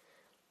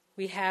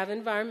 We have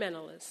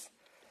environmentalists.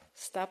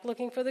 Stop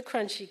looking for the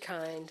crunchy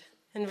kind.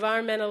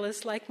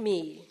 Environmentalists like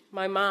me,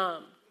 my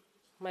mom,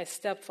 my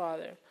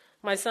stepfather,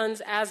 my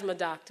son's asthma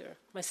doctor,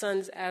 my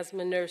son's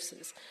asthma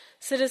nurses,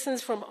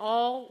 citizens from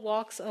all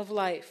walks of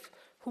life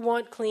who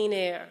want clean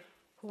air,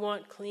 who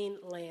want clean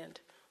land,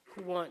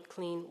 who want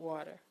clean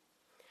water.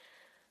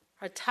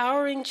 Our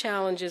towering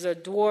challenges are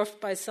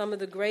dwarfed by some of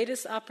the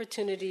greatest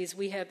opportunities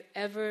we have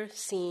ever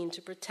seen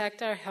to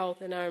protect our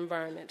health and our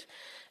environment.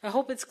 I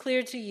hope it's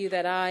clear to you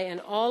that I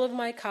and all of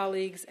my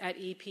colleagues at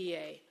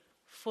EPA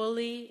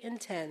fully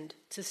intend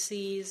to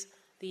seize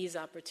these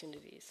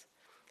opportunities.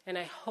 And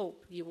I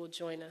hope you will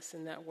join us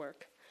in that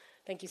work.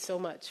 Thank you so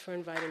much for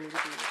inviting me to be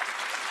here.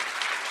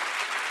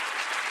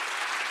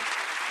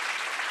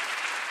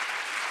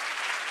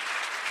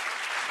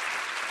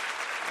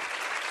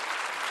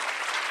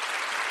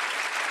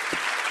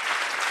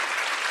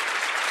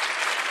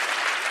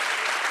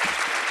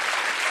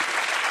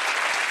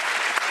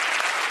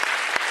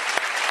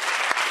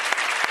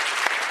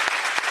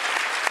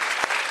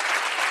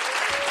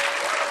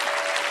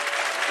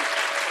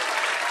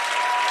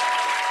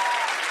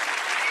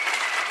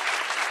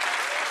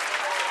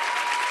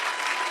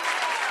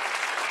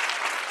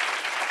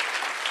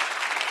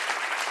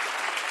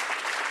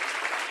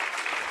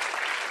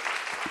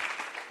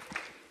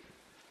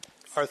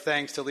 Our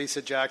thanks to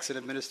Lisa Jackson,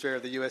 Administrator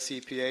of the U.S.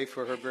 EPA,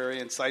 for her very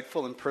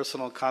insightful and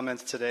personal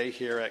comments today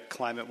here at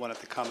Climate One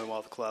at the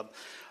Commonwealth Club.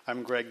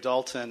 I'm Greg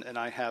Dalton, and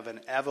I have an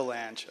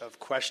avalanche of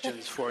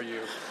questions for you.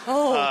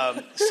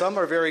 Some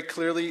are very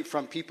clearly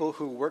from people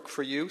who work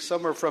for you.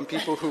 Some are from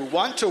people who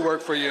want to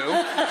work for you.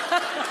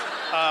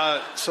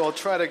 So I'll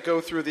try to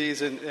go through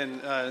these in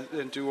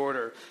due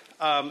order.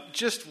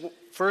 Just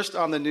first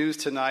on the news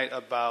tonight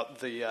about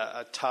the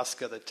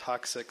TSCA, the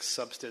Toxic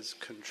Substance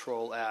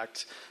Control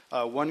Act.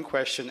 One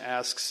question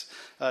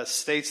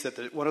states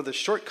that one of the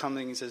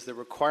shortcomings is the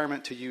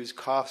requirement to use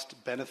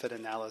cost-benefit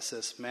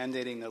analysis,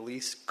 mandating the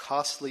least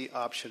costly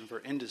option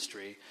for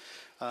industry,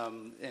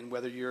 and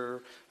whether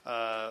your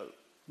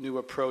new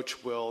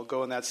approach will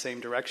go in that same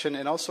direction.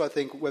 And also, I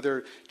think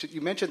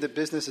you mentioned that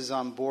business is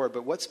on board,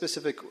 but what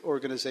specific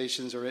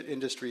organizations or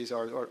industries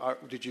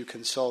did you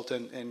consult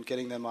in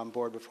getting them on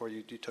board before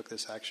you took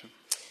this action?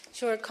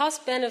 Sure.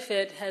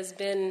 Cost-benefit has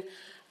been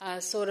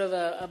sort of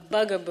a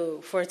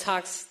bugaboo for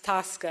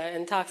TSCA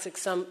and toxic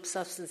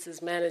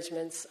substances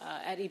management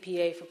at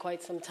EPA for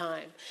quite some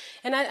time.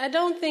 And I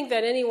don't think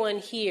that anyone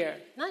here,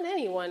 not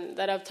anyone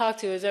that I've talked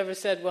to, has ever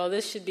said, well,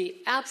 this should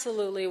be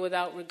absolutely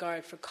without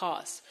regard for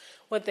cost.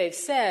 What they've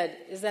said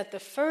is that the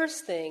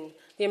first thing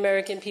the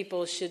American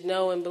people should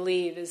know and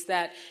believe is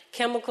that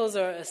chemicals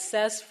are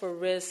assessed for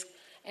risk,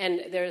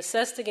 and they're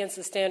assessed against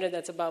a standard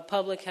that's about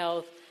public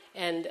health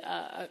and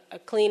a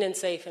clean and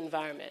safe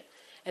environment.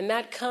 And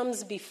that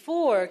comes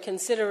before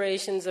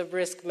considerations of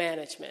risk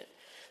management.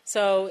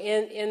 So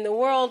in the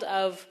world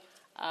of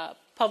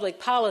public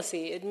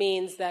policy, it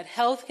means that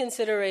health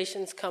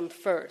considerations come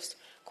first.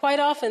 Quite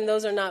often,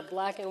 those are not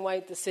black and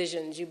white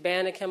decisions. You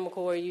ban a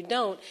chemical or you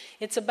don't.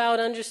 It's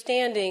about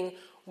understanding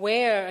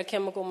where a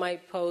chemical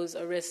might pose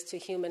a risk to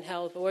human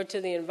health or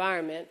to the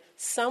environment,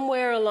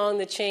 somewhere along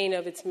the chain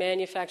of its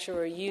manufacture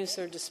or use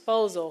or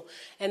disposal,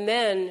 and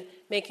then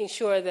making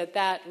sure that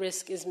that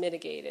risk is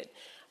mitigated.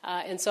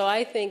 And so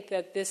I think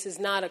that this is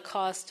not a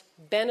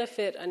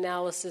cost-benefit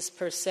analysis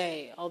per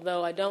se,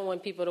 although I don't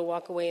want people to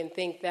walk away and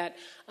think that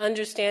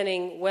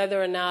understanding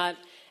whether or not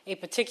a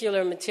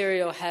particular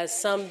material has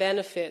some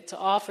benefit to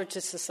offer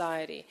to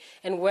society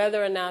and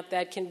whether or not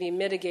that can be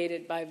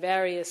mitigated by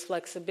various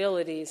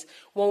flexibilities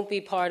won't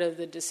be part of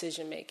the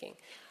decision-making.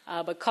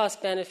 But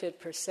cost-benefit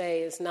per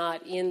se is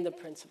not in the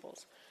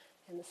principles.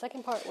 And the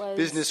second part was...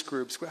 business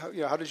groups.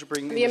 How did you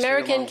bring the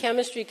American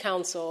Chemistry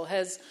Council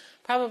has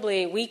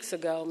probably weeks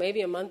ago,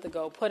 maybe a month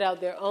ago, put out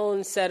their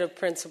own set of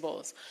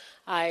principles.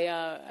 I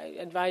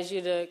advise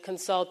you to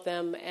consult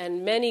them,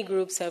 and many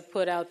groups have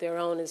put out their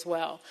own as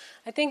well.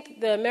 I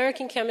think the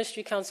American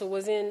Chemistry Council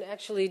was in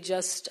actually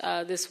just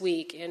this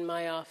week in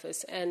my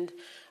office, and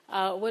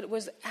what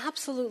was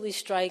absolutely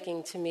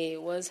striking to me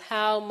was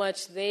how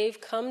much they've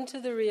come to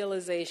the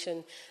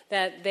realization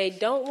that they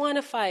don't want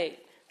to fight,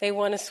 they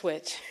want to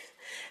switch.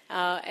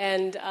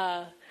 And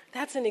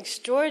that's an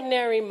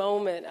extraordinary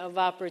moment of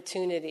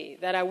opportunity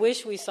that I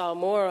wish we saw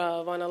more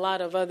of on a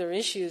lot of other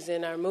issues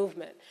in our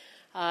movement.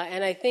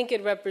 And I think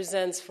it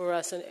represents for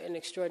us an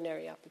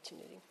extraordinary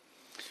opportunity.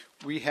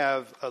 We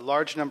have a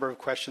large number of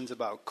questions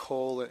about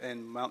coal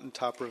and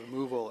mountaintop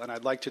removal, and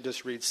I'd like to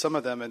just read some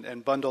of them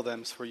and bundle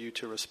them for you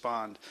to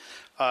respond.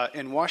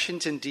 In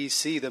Washington,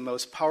 D.C., the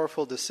most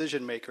powerful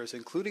decision makers,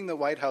 including the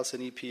White House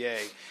and EPA,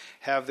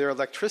 have their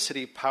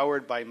electricity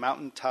powered by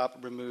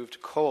mountaintop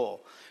removed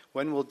coal.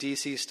 When will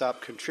D.C.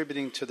 stop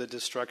contributing to the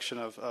destruction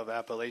of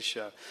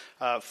Appalachia?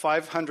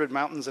 500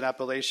 mountains in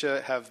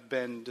Appalachia have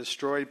been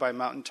destroyed by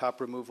mountaintop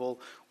removal.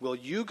 Will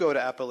you go to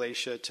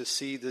Appalachia to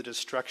see the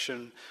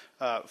destruction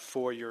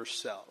for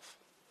yourself?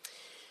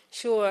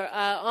 Sure.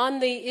 On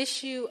the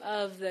issue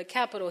of the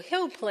Capitol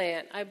Hill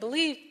plant, I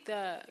believe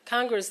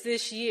Congress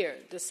this year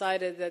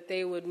decided that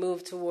they would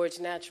move towards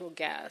natural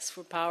gas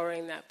for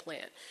powering that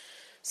plant.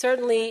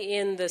 Certainly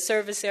in the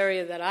service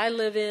area that I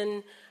live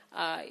in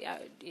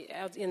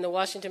the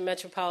Washington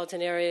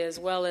metropolitan area, as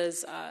well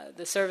as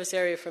the service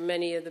area for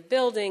many of the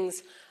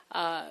buildings,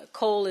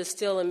 coal is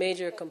still a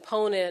major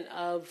component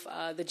of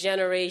the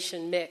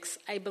generation mix.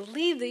 I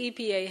believe the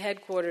EPA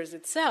headquarters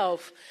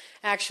itself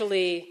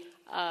actually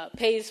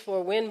pays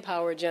for wind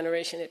power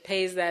generation. It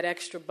pays that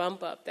extra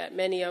bump up that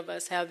many of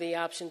us have the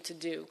option to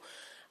do.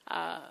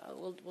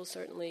 We'll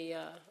certainly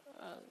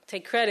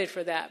take credit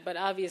for that, but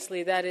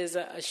obviously that is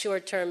a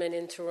short-term and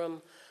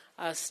interim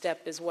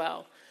step as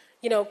well.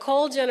 You know,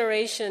 coal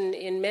generation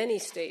in many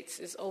states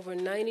is over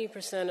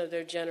 90% of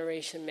their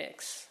generation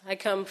mix. I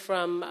come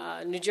from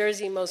New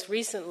Jersey most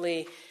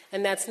recently,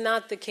 and that's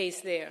not the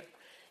case there.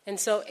 And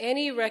so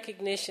any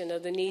recognition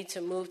of the need to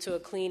move to a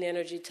clean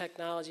energy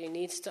technology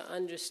needs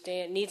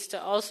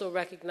to also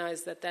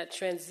recognize that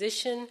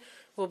transition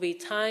will be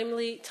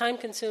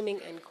time-consuming,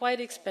 and quite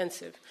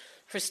expensive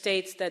for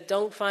states that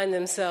don't find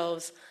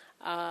themselves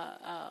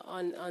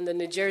on the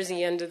New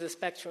Jersey end of the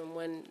spectrum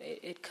when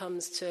it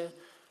comes to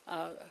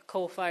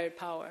coal-fired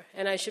power.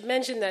 And I should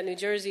mention that New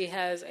Jersey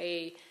has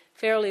a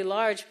fairly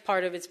large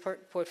part of its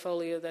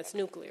portfolio that's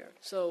nuclear.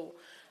 So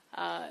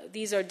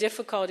these are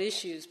difficult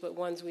issues, but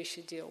ones we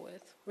should deal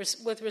with.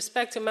 With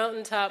respect to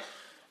mountaintop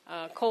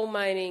coal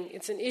mining.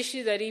 It's an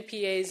issue that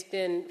EPA's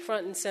been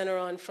front and center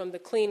on from the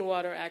Clean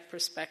Water Act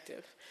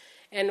perspective.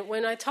 And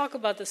when I talk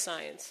about the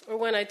science, or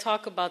when I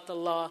talk about the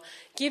law,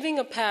 giving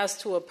a pass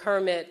to a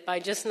permit by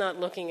just not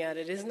looking at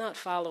it is not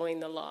following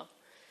the law.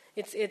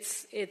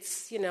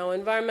 It's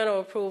environmental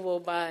approval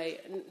by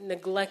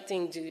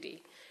neglecting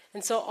duty.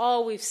 And so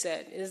all we've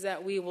said is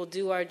that we will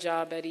do our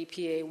job at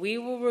EPA. We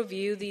will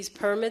review these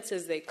permits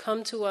as they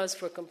come to us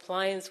for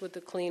compliance with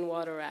the Clean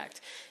Water Act.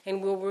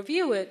 And we'll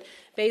review it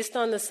based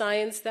on the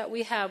science that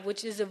we have,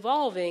 which is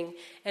evolving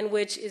and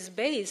which is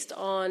based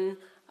on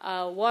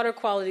water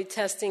quality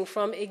testing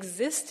from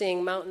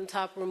existing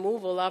mountaintop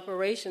removal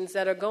operations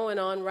that are going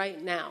on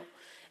right now.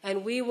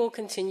 And we will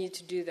continue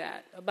to do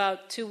that.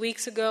 About 2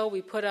 weeks ago,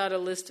 we put out a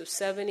list of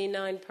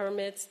 79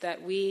 permits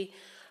that we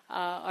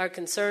are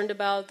concerned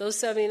about. Those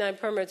 79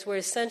 permits were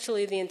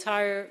essentially the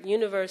entire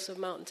universe of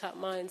mountaintop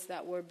mines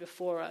that were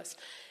before us.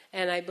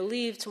 And I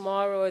believe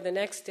tomorrow or the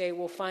next day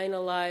we'll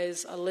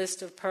finalize a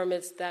list of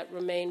permits that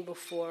remain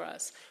before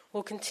us.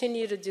 We'll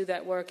continue to do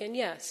that work. And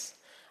yes,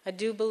 I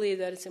do believe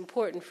that it's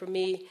important for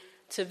me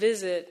to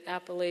visit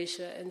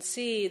Appalachia and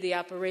see the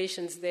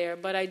operations there,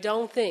 but I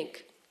don't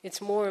think it's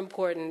more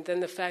important than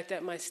the fact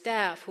that my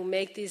staff who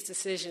make these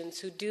decisions,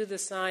 who do the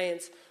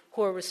science,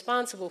 who are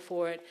responsible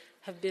for it,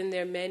 have been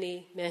there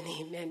many,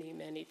 many, many,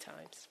 many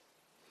times.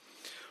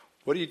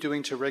 What are you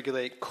doing to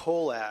regulate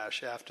coal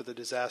ash after the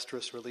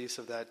disastrous release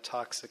of that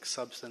toxic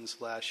substance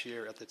last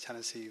year at the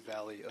Tennessee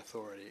Valley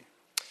Authority?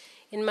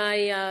 In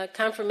my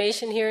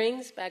confirmation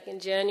hearings back in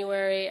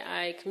January,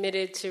 I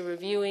committed to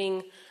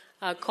reviewing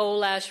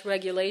coal ash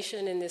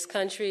regulation in this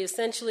country.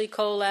 Essentially,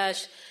 coal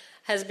ash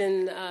has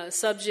been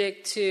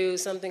subject to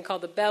something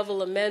called the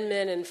Bevel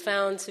Amendment and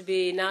found to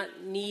be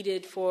not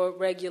needed for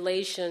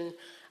regulation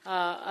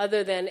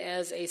other than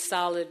as a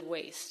solid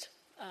waste,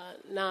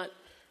 not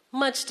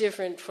much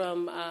different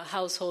from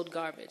household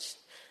garbage.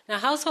 Now,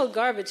 household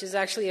garbage is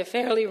actually a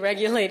fairly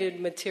regulated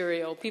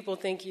material. People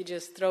think you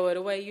just throw it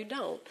away. You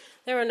don't.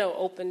 There are no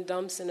open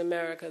dumps in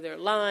America. They're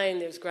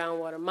lined. There's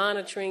groundwater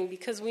monitoring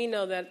because we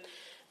know that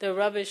the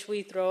rubbish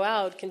we throw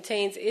out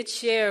contains its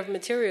share of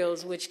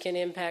materials which can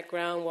impact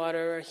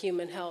groundwater or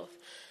human health.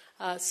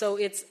 So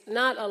it's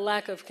not a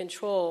lack of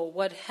control.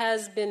 What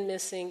has been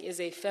missing is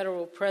a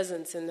federal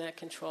presence in that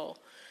control.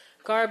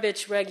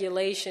 Garbage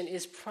regulation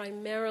is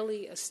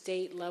primarily a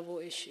state-level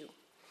issue.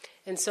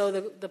 And so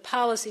the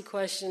policy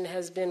question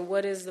has been,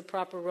 what is the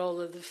proper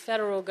role of the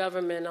federal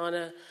government on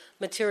a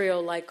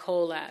material like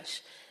coal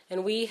ash?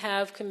 And we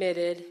have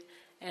committed,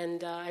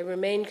 and I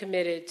remain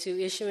committed, to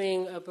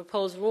issuing a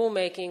proposed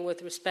rulemaking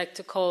with respect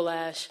to coal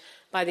ash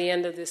by the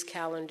end of this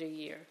calendar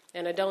year.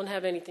 And I don't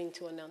have anything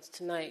to announce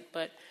tonight,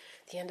 but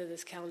the end of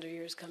this calendar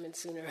year is coming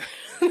sooner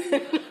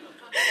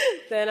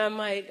than I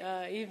might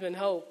even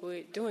hope.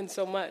 We're doing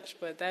so much,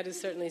 but that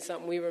is certainly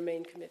something we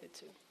remain committed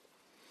to.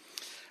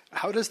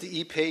 How does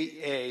the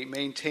EPA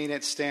maintain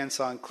its stance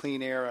on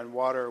clean air and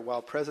water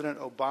while President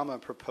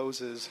Obama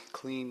proposes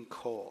clean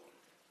coal?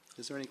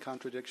 Is there any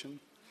contradiction?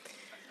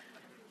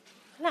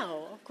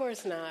 No, of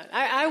course not.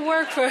 I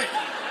work for...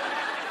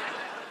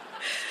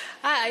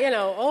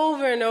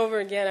 over and over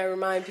again, I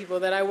remind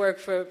people that I work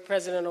for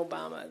President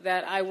Obama,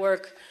 that I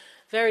work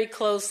very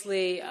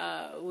closely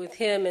with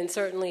him and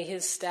certainly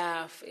his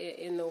staff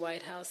in the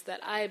White House,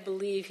 that I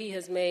believe he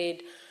has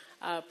made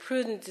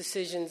prudent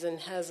decisions and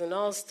has an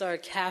all-star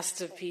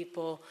cast of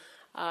people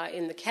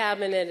in the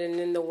cabinet and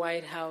in the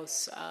White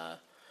House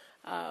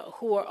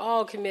who are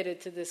all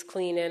committed to this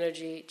clean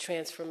energy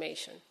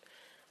transformation.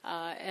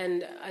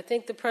 And I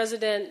think the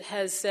president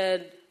has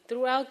said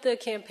throughout the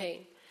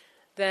campaign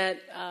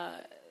that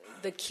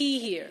the key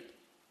here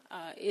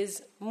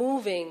is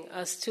moving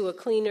us to a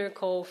cleaner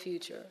coal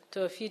future,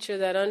 to a future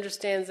that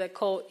understands that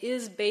coal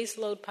is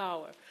baseload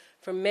power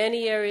for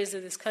many areas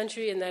of this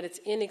country and that it's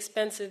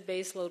inexpensive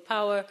baseload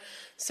power.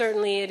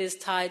 Certainly it is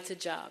tied to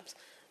jobs.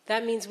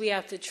 That means we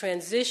have to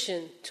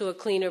transition to a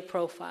cleaner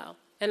profile.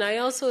 And I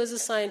also, as a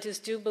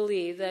scientist, do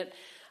believe that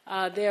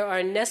there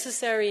are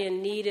necessary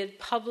and needed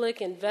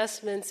public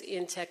investments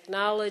in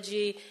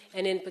technology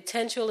and in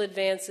potential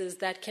advances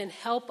that can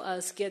help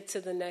us get to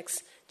the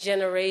next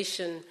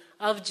generation,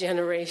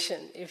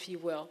 if you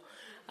will.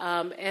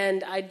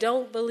 And I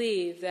don't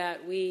believe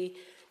that we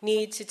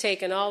need to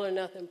take an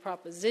all-or-nothing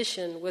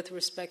proposition with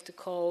respect to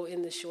coal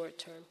in the short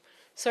term.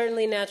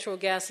 Certainly natural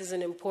gas is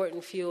an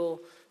important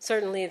fuel.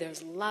 Certainly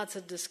there's lots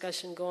of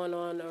discussion going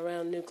on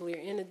around nuclear,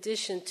 in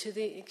addition to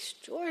the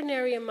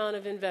extraordinary amount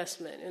of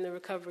investment in the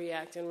Recovery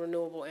Act and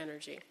renewable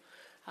energy,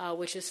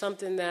 which is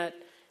something that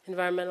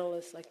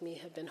environmentalists like me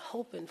have been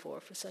hoping for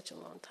such a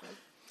long time.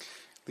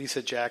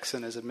 Lisa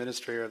Jackson is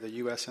Administrator of the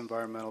U.S.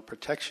 Environmental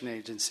Protection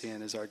Agency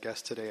and is our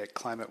guest today at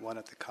Climate One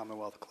at the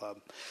Commonwealth Club.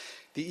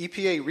 The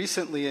EPA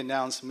recently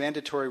announced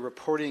mandatory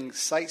reporting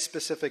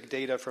site-specific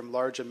data from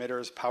large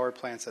emitters, power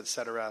plants,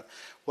 etc.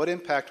 What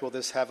impact will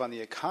this have on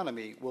the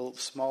economy? Will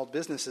small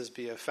businesses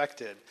be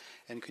affected?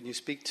 And can you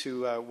speak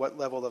to what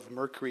level of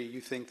mercury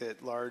you think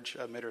that large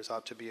emitters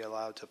ought to be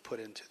allowed to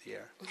put into the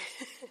air?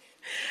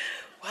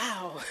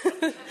 Wow.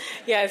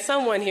 Yeah,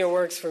 someone here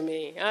works for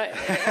me.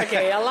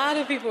 Okay, a lot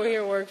of people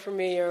here work for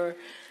me or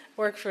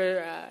work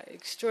for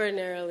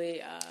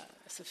extraordinarily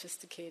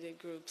sophisticated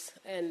groups,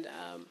 and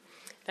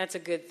that's a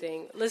good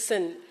thing.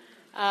 Listen,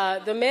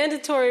 the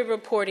mandatory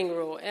reporting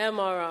rule,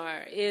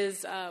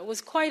 MRR,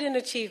 was quite an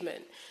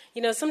achievement.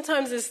 You know,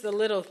 sometimes it's the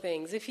little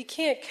things. If you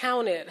can't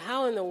count it,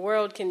 how in the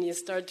world can you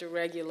start to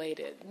regulate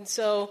it? And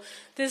so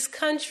this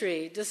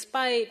country,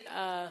 despite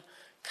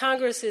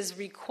Congress is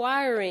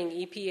requiring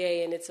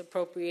EPA in its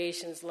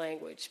appropriations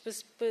language,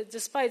 but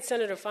despite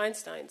Senator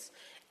Feinstein's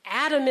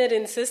adamant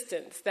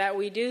insistence that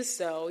we do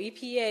so,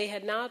 EPA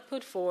had not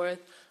put forth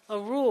a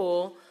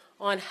rule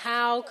on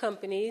how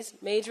companies,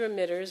 major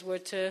emitters, were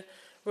to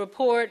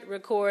report,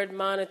 record,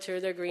 monitor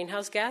their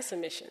greenhouse gas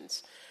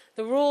emissions.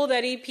 The rule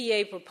that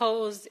EPA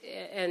proposed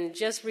and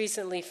just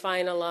recently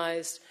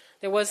finalized,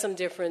 there was some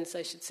difference,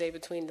 I should say,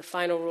 between the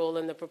final rule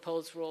and the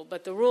proposed rule,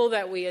 but the rule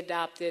that we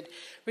adopted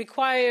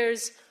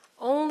requires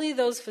only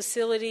those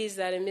facilities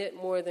that emit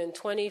more than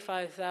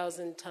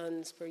 25,000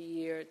 tons per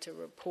year to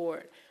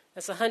report.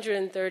 That's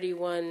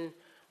 131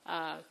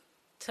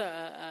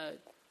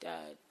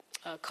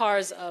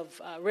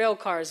 rail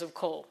cars of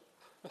coal.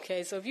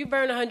 Okay, so if you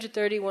burn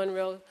 131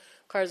 rail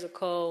cars of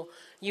coal,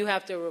 you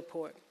have to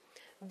report.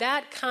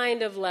 That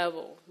kind of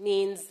level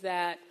means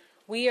that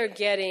we are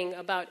getting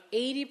about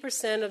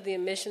 80% of the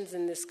emissions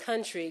in this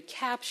country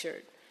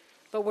captured,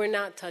 but we're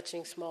not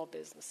touching small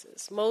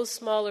businesses. Most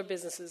smaller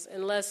businesses,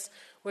 unless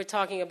we're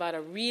talking about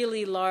a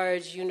really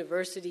large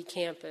university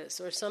campus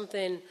or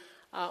something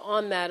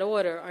on that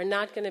order, are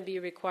not going to be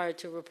required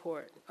to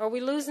report. Are we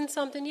losing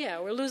something? Yeah,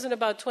 we're losing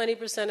about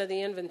 20% of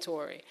the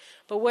inventory.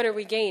 But what are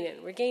we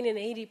gaining? We're gaining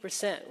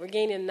 80%. We're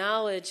gaining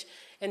knowledge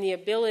and the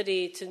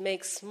ability to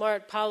make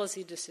smart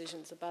policy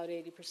decisions about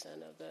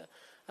 80%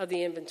 of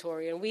the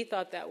inventory. And we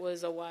thought that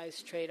was a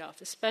wise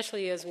trade-off,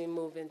 especially as we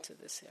move into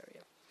this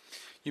area.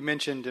 You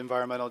mentioned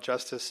environmental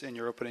justice in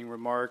your opening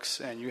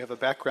remarks, and you have a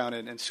background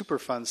in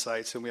Superfund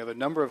sites, and we have a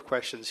number of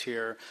questions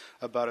here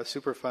about a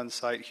Superfund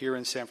site here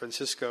in San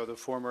Francisco, the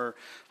former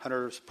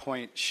Hunters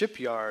Point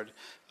shipyard.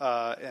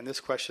 And this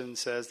question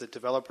says that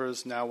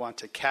developers now want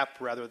to cap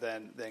rather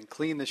than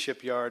clean the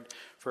shipyard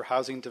for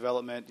housing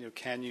development.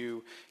 Can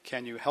you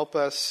help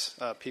us?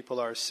 People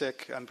are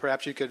sick. And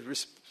perhaps you could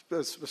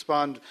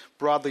respond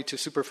broadly to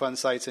Superfund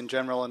sites in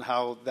general and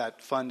how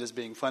that fund is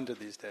being funded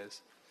these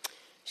days.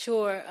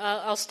 Sure.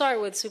 I'll start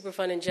with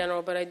Superfund in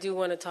general, but I do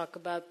want to talk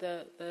about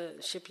the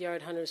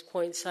shipyard Hunters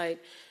Point site.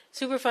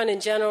 Superfund in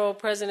general,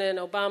 President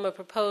Obama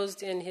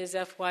proposed in his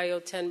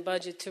FY10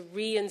 budget to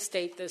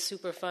reinstate the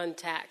Superfund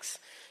tax.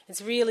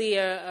 It's really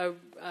a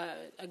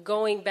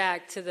going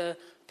back to the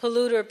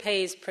polluter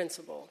pays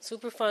principle.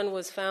 Superfund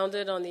was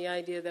founded on the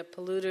idea that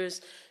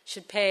polluters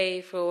should pay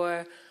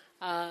for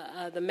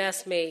the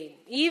mess made,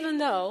 even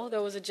though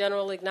there was a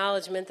general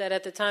acknowledgement that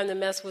at the time the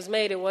mess was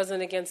made, it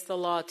wasn't against the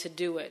law to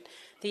do it.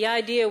 The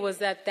idea was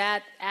that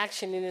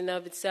action in and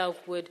of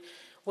itself would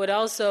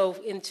also,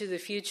 into the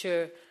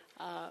future,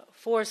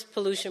 force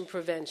pollution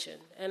prevention.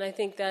 And I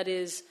think that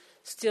is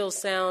still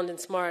sound and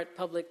smart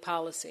public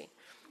policy.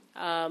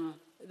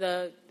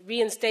 The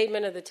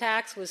reinstatement of the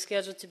tax was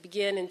scheduled to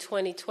begin in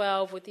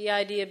 2012, with the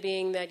idea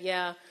being that,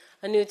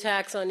 a new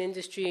tax on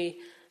industry,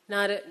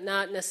 not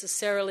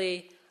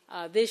necessarily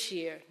this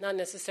year, not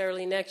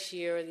necessarily next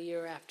year or the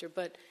year after,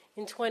 but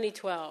in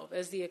 2012,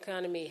 as the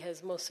economy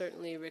has most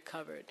certainly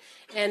recovered.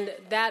 And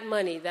that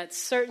money, that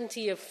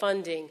certainty of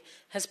funding,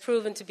 has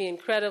proven to be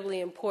incredibly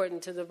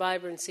important to the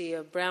vibrancy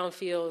of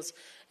brownfields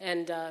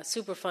and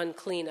Superfund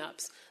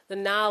cleanups. The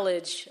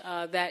knowledge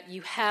that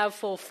you have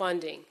full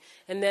funding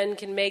and then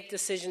can make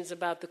decisions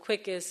about the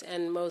quickest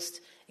and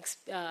most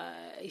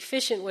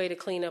efficient way to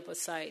clean up a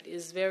site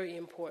is very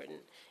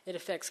important. It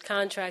affects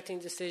contracting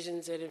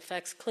decisions. It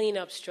affects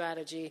cleanup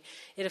strategy.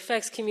 It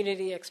affects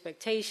community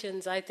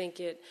expectations. I think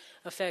it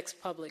affects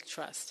public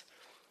trust.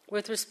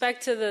 With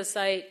respect to the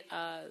site,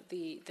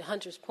 the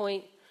Hunters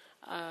Point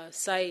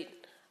site,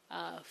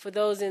 for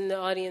those in the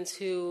audience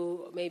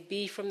who may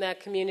be from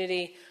that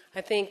community, I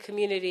think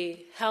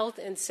community health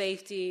and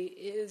safety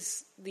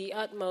is the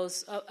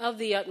utmost of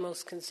the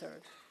utmost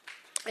concern.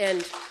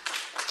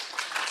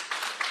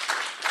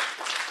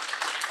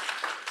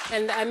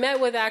 And I met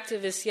with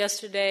activists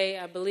yesterday.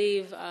 I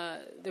believe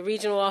the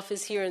regional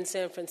office here in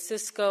San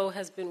Francisco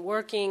has been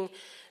working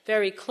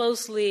very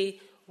closely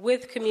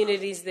with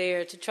communities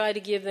there to try to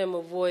give them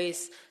a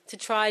voice, to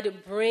try to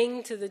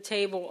bring to the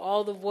table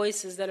all the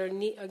voices that are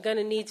going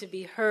to need to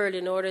be heard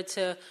in order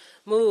to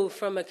move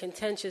from a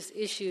contentious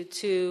issue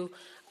to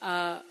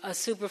a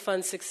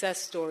Superfund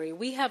success story.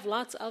 We have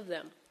lots of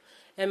them,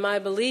 and my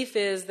belief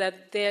is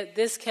that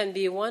this can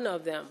be one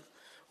of them.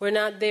 We're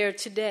not there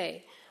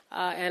today.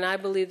 And I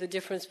believe the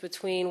difference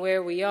between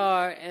where we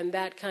are and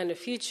that kind of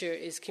future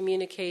is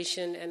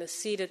communication and a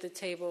seat at the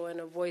table and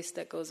a voice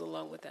that goes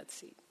along with that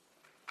seat.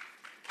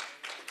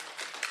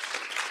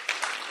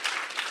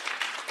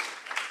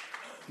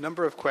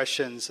 Number of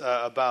questions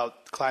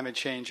about climate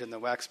change and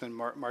the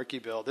Waxman-Markey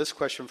bill. This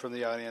question from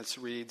the audience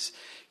reads,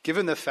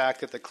 given the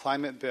fact that the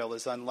climate bill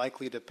is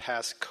unlikely to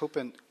pass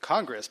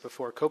Congress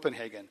before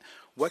Copenhagen,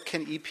 what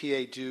can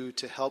EPA do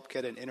to help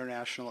get an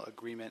international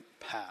agreement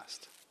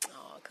passed?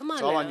 Oh, come on.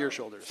 It's all now. on your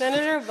shoulders.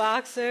 Senator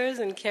Boxers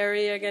and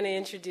Kerry are going to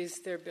introduce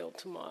their bill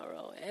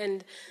tomorrow.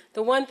 And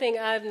the one thing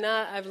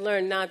I've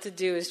learned not to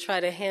do is try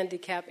to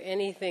handicap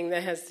anything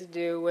that has to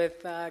do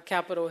with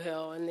Capitol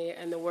Hill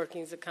and the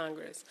workings of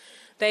Congress.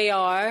 They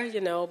are,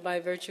 by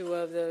virtue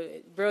of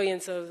the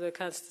brilliance of the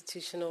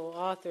constitutional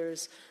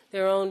authors,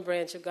 their own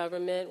branch of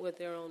government with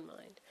their own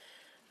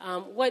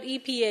mind. What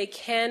EPA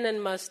can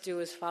and must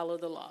do is follow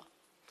the law.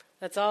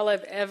 That's all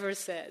I've ever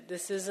said.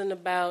 This isn't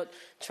about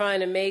trying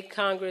to make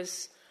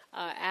Congress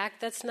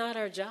act. That's not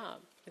our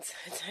job. It's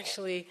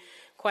actually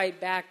quite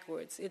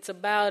backwards. It's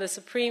about a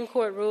Supreme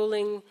Court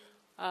ruling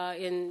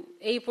in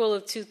April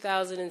of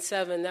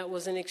 2007 that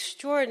was an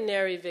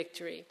extraordinary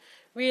victory.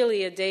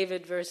 Really a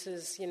David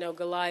versus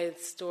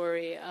Goliath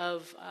story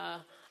of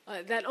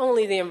that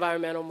only the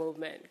environmental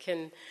movement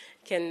can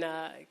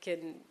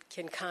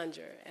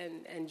conjure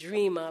and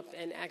dream up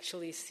and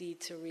actually see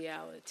to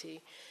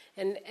reality.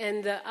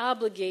 And the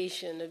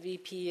obligation of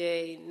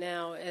EPA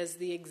now as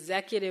the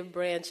executive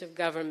branch of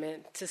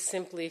government to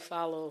simply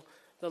follow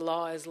the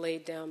law as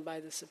laid down by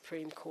the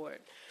Supreme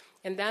Court.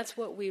 And that's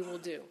what we will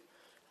do.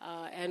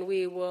 And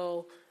we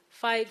will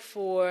fight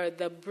for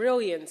the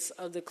brilliance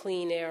of the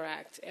Clean Air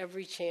Act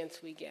every chance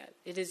we get.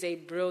 It is a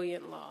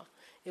brilliant law.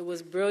 It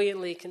was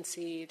brilliantly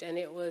conceived, and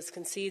it was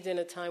conceived in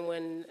a time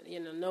when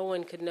no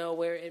one could know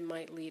where it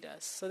might lead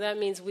us. So that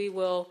means we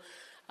will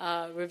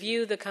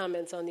review the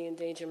comments on the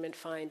endangerment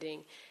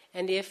finding,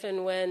 and if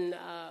and when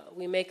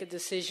we make a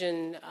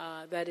decision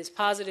that is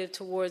positive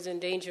towards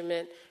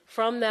endangerment,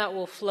 from that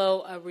will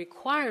flow a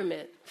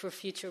requirement for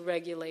future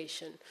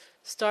regulation,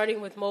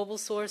 starting with mobile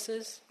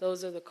sources,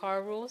 those are the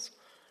car rules,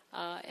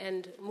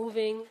 and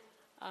moving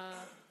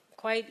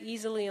quite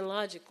easily and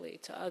logically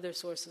to other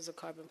sources of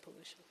carbon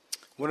pollution.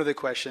 One of the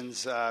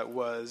questions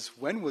was,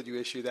 when will you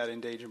issue that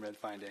endangerment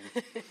finding?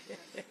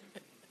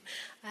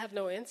 I have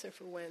no answer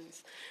for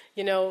whens.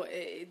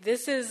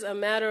 This is a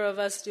matter of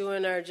us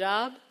doing our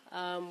job.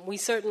 We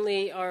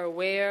certainly are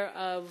aware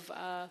of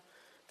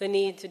the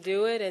need to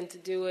do it and to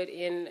do it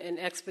in an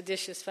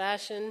expeditious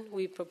fashion.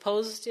 We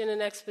proposed in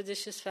an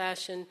expeditious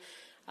fashion,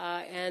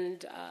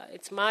 and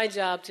it's my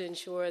job to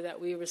ensure that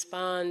we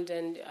respond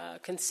and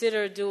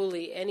consider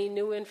duly any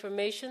new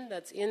information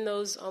that's in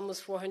those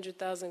almost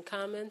 400,000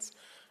 comments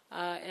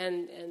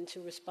and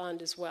to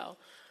respond as well.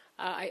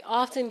 I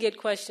often get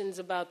questions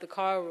about the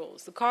car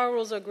rules. The car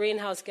rules are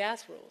greenhouse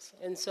gas rules,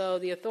 and so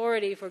the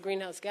authority for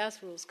greenhouse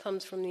gas rules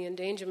comes from the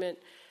endangerment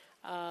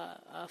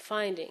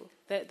finding.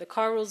 The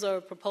car rules are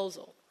a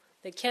proposal.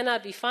 They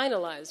cannot be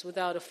finalized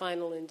without a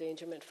final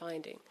endangerment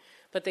finding,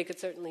 but they could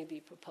certainly be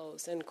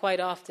proposed. And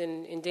quite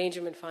often,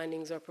 endangerment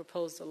findings are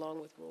proposed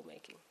along with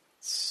rulemaking.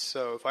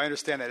 So if I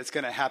understand that, it's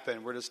going to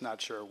happen. We're just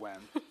not sure when.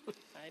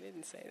 I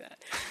didn't say that.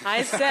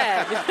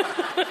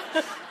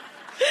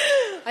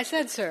 I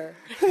said, sir,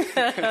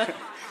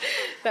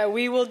 that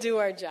we will do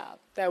our job,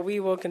 that we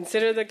will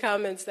consider the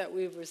comments that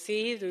we've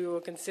received, we will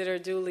consider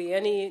duly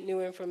any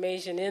new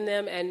information in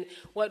them, and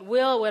what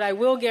I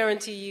will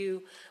guarantee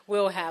you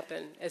will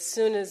happen as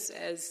soon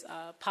as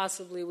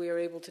possibly we are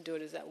able to do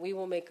it is that we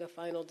will make a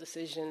final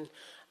decision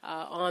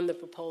on the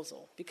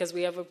proposal, because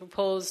we have a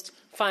proposed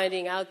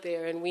finding out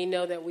there, and we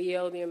know that we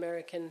owe the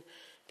American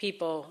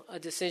people a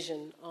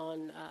decision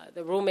on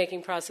the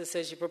rulemaking process.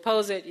 As you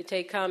propose it, you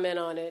take comment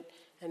on it,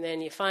 and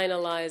then you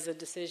finalize a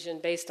decision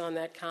based on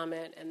that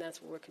comment, and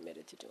that's what we're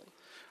committed to doing.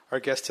 Our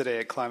guest today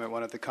at Climate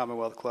One at the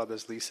Commonwealth Club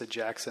is Lisa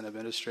Jackson,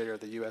 Administrator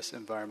of the U.S.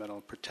 Environmental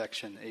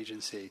Protection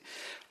Agency.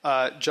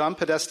 John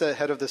Podesta,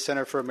 Head of the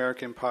Center for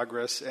American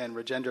Progress, and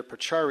Rajendra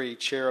Pachauri,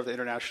 Chair of the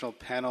International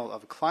Panel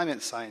of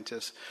Climate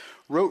Scientists,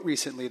 wrote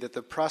recently that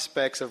the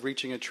prospects of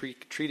reaching a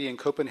treaty in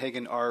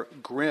Copenhagen are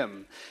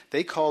grim.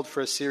 They called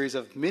for a series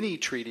of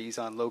mini-treaties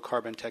on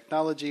low-carbon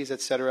technologies,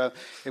 etc.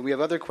 And we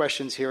have other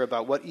questions here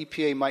about what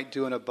EPA might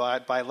do in a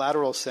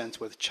bilateral sense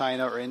with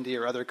China or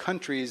India or other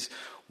countries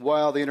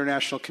while the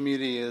international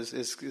community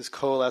is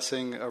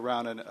coalescing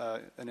around an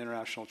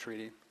international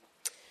treaty.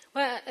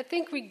 Well, I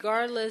think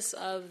regardless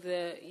of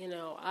the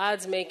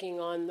odds making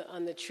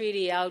on the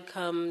treaty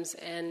outcomes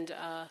and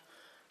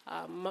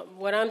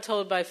what I'm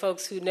told by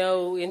folks who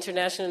know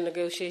international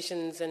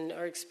negotiations and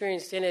are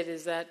experienced in it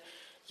is that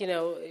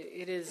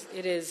it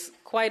is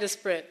quite a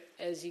sprint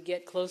as you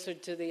get closer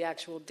to the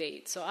actual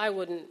date. So I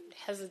wouldn't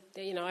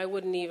hesitate. I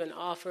wouldn't even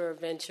offer or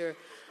venture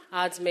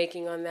odds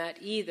making on that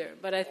either.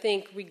 But I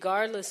think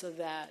regardless of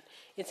that,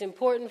 it's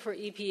important for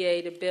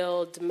EPA to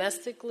build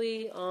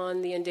domestically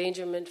on the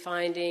endangerment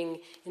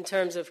finding in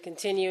terms of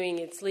continuing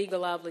its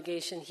legal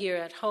obligation here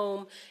at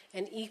home,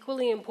 and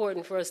equally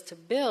important for us to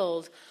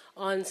build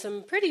on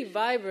some pretty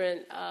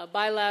vibrant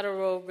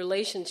bilateral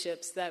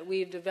relationships that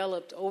we've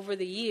developed over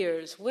the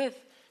years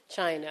with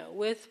China,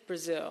 with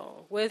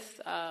Brazil,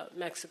 with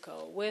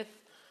Mexico, with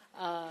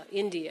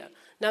India.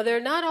 Now, there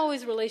are not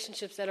always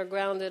relationships that are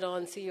grounded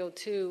on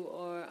CO2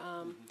 or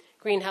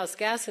greenhouse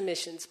gas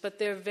emissions, but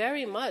they're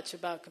very much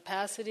about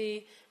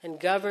capacity and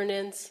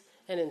governance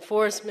and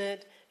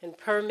enforcement and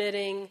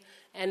permitting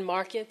and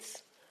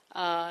markets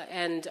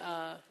and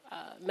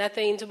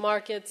methane to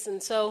markets.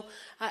 And so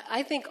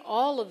I think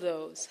all of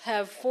those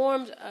have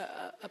formed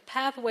a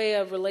pathway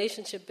of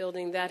relationship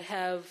building that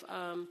have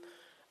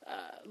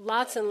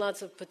lots and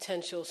lots of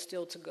potential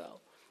still to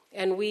go.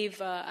 And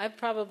I've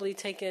probably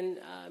taken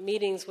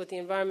meetings with the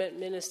environment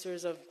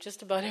ministers of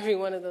just about every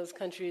one of those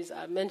countries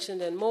I've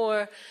mentioned and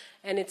more,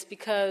 and it's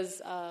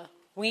because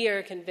we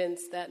are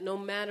convinced that no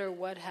matter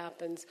what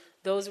happens,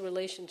 those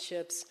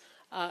relationships,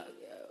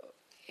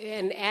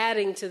 and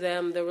adding to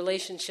them the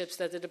relationships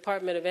that the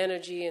Department of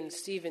Energy and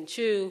Stephen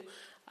Chu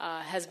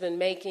has been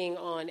making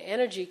on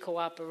energy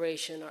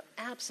cooperation, are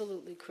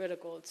absolutely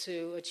critical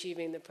to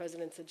achieving the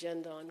President's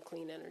agenda on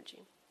clean energy.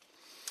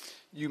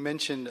 You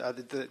mentioned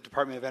the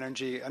Department of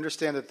Energy. I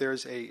understand that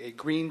there's a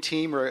green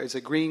team, or is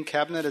a green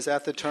cabinet, is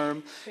that the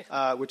term,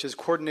 which is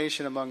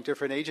coordination among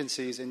different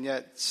agencies, and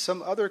yet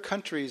some other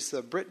countries,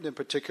 Britain in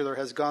particular,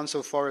 has gone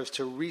so far as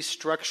to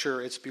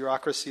restructure its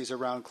bureaucracies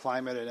around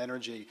climate and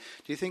energy.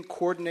 Do you think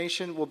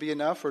coordination will be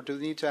enough, or do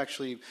we need to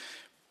actually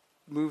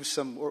move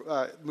some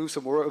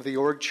more of the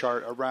org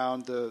chart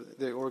around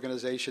the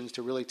organizations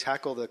to really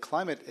tackle the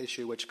climate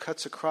issue, which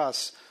cuts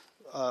across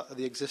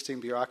the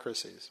existing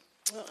bureaucracies?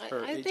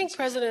 Well, I think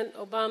President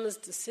Obama's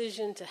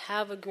decision to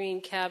have a green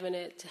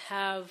cabinet, to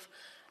have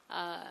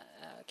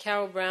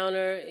Carol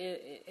Browner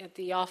at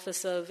the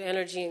Office of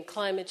Energy and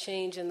Climate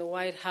Change in the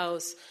White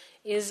House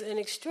is an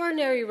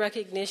extraordinary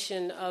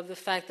recognition of the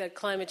fact that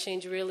climate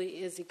change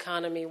really is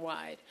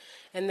economy-wide.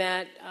 And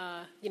that,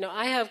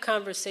 I have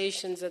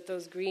conversations at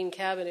those green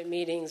cabinet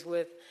meetings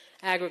with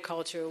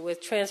agriculture, with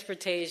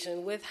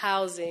transportation, with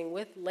housing,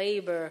 with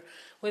labor,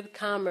 with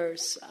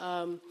commerce,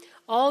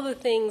 all the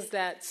things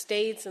that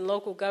states and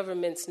local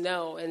governments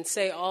know and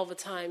say all the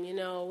time.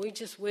 We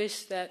just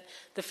wish that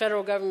the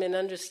federal government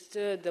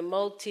understood the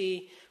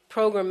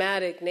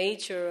multi-programmatic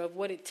nature of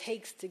what it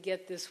takes to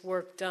get this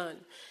work done.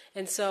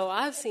 And so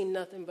I've seen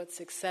nothing but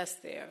success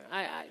there.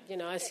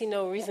 I see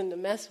no reason to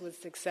mess with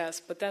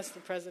success, but that's the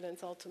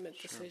president's ultimate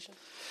decision.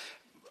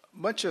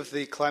 Much of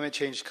the climate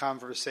change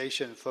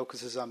conversation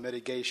focuses on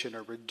mitigation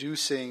or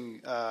reducing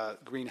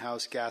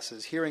greenhouse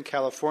gases. Here in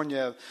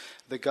California,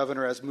 the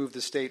governor has moved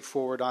the state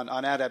forward on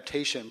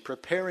adaptation,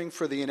 preparing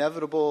for the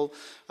inevitable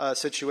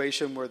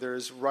situation where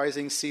there's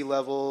rising sea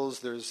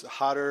levels, there's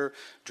hotter,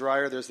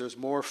 drier, there's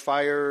more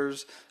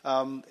fires,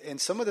 and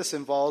some of this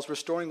involves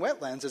restoring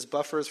wetlands as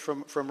buffers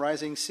from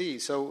rising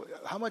seas. So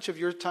how much of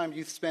your time do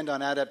you spend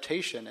on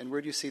adaptation, and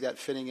where do you see that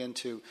fitting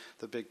into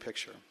the big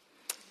picture?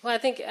 Well, I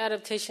think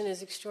adaptation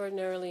is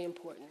extraordinarily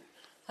important.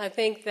 I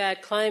think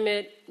that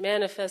climate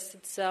manifests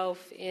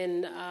itself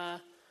in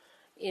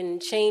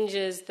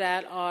changes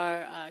that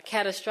are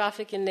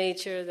catastrophic in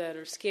nature, that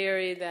are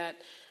scary, that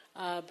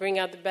bring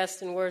out the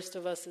best and worst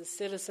of us as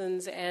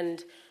citizens,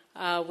 and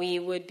we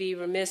would be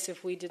remiss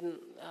if we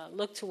didn't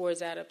look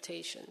towards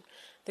adaptation.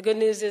 The good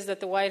news is that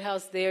the White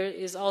House there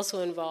is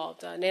also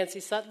involved. Nancy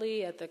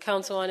Sutley at the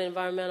Council on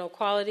Environmental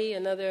Quality,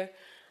 another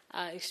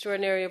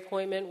extraordinary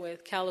appointment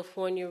with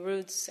California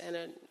roots and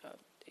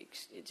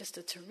just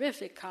a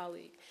terrific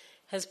colleague,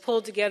 has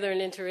pulled together an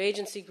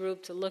interagency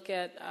group to look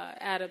at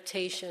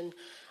adaptation.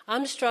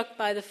 I'm struck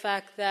by the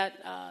fact that,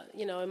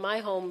 in my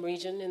home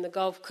region, in the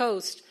Gulf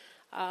Coast,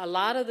 a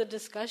lot of the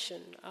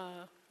discussion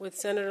with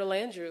Senator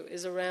Landrieu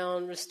is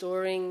around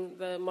restoring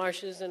the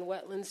marshes and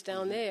wetlands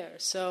down there.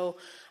 So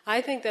I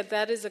think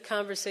that is a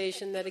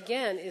conversation that,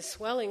 again, is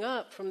swelling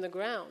up from the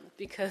ground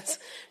because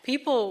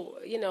people,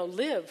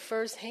 live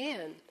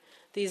firsthand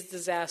these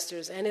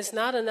disasters. And it's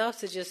not enough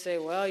to just say,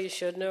 well, you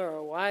shouldn't have,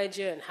 or why'd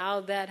you, and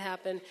how'd that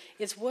happen?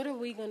 It's what are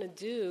we going to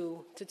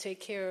do to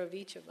take care of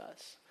each of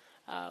us?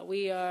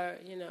 We are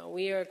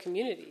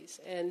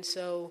communities. And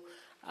so,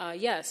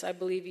 yes, I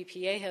believe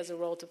EPA has a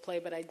role to play,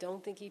 but I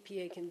don't think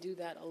EPA can do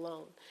that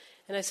alone.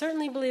 And I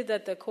certainly believe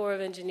that the Corps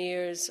of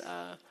Engineers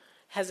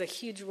has a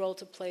huge role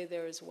to play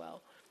there as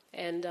well.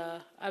 And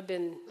I've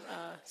been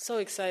so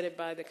excited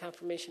by the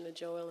confirmation of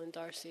Joellen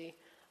Darcy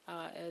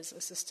as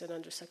Assistant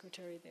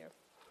Undersecretary there.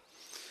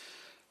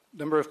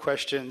 Number of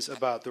questions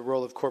about the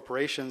role of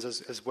corporations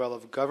as well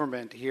of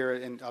government here,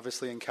 and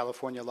obviously in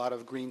California, a lot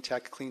of green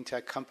tech, clean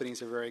tech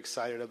companies are very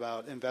excited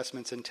about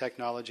investments in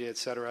technology, et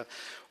cetera.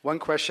 One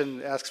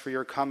question asks for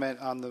your comment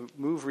on the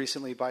move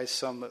recently by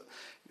some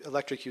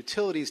electric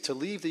utilities to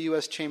leave the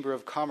U.S. Chamber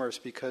of Commerce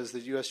because the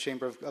U.S.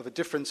 Chamber of a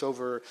difference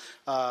over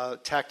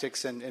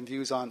tactics and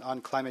views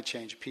on climate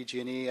change.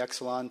 PG&E,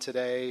 Exelon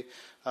today,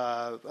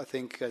 I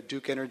think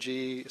Duke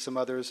Energy, some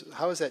others.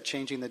 How is that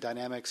changing the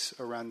dynamics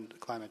around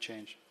climate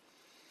change?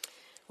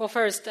 Well,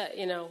 first,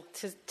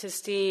 to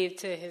Steve,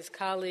 to his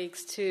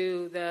colleagues,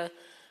 to the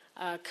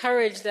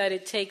courage that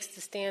it takes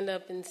to stand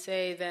up and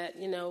say that,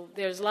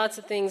 there's lots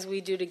of things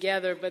we do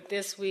together, but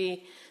this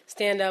we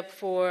stand up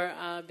for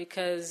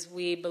because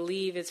we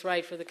believe it's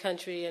right for the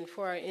country and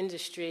for our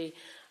industry.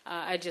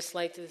 I'd just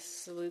like to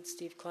salute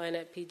Steve Klein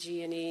at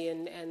PG&E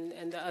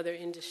and the other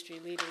industry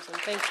leaders, and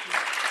thank you.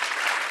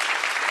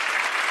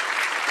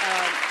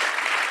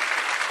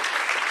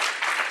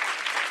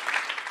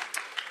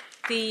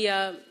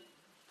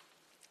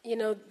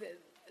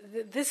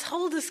 This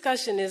whole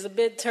discussion is a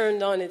bit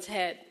turned on its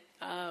head.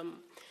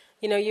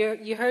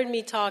 You heard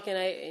me talk,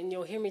 and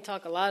you'll hear me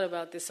talk a lot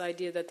about this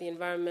idea that the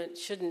environment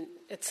shouldn't,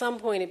 at some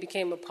point it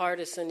became a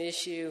partisan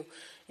issue.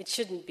 It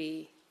shouldn't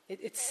be.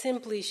 It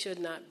simply should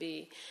not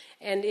be.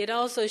 And it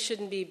also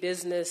shouldn't be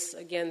business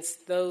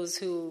against those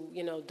who,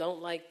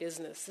 don't like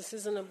business. This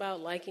isn't about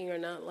liking or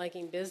not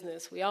liking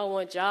business. We all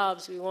want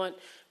jobs. We want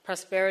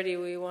prosperity.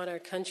 We want our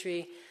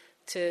country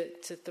to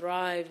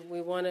thrive.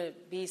 We want to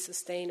be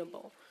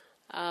sustainable.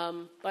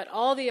 But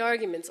all the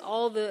arguments,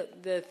 all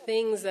the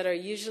things that are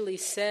usually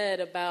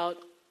said about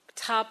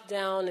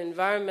top-down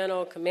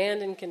environmental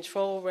command and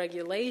control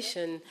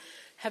regulation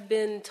have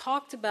been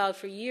talked about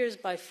for years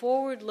by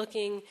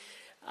forward-looking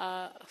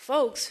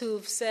folks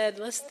who've said,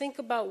 let's think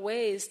about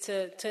ways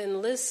to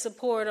enlist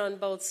support on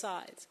both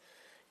sides.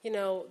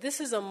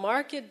 This is a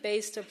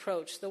market-based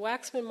approach. The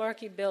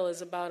Waxman-Markey bill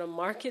is about a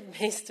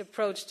market-based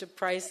approach to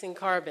pricing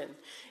carbon.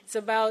 It's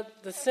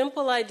about the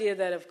simple idea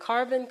that if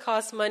carbon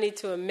costs money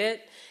to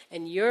emit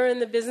and you're in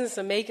the business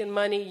of making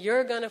money,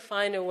 you're going to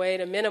find a way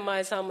to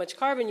minimize how much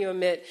carbon you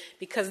emit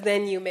because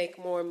then you make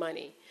more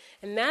money.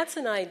 And that's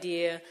an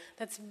idea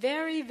that's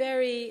very,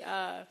 very...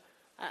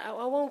 I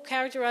won't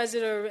characterize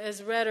it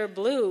as red or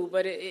blue,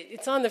 but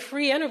it's on the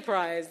free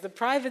enterprise, the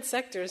private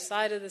sector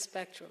side of the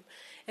spectrum.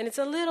 And it's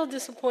a little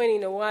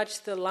disappointing to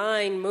watch the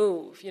line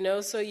move,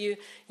 So you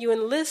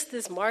enlist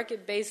this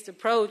market-based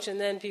approach, and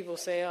then people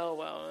say, oh,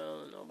 well, I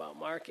don't know about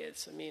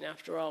markets. I mean,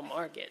 after all,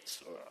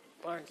 markets.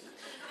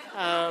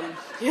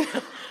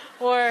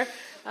 Or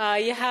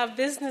you have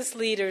business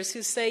leaders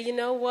who say, you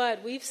know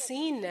what, we've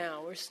seen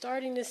now, we're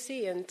starting to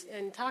see, and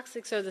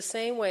toxics are the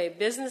same way.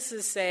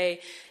 Businesses say,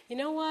 you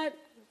know what,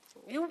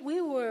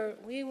 we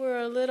were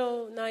a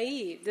little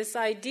naive. This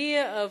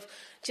idea of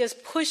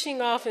just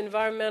pushing off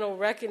environmental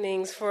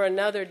reckonings for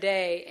another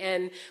day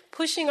and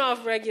pushing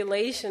off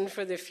regulation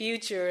for the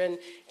future and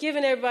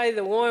giving everybody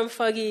the warm,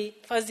 fuzzy,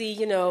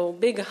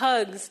 big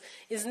hugs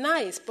is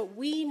nice. But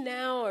we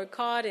now are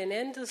caught in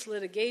endless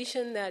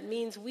litigation that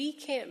means we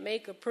can't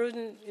make a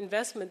prudent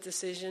investment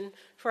decision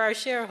for our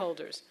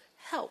shareholders.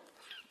 Help.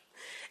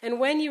 And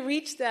when you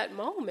reach that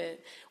moment,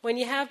 when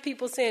you have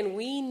people saying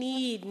we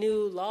need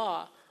new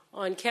law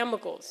on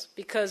chemicals,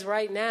 because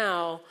right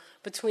now,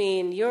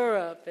 between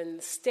Europe and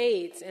the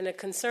States and a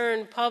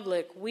concerned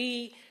public,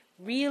 we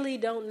really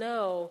don't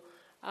know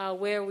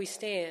where we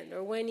stand.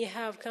 Or when you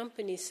have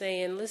companies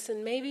saying,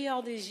 listen, maybe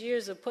all these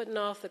years of putting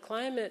off the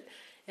climate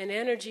and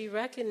energy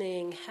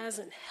reckoning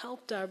hasn't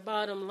helped our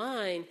bottom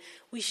line.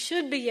 We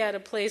should be at a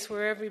place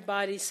where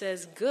everybody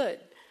says good,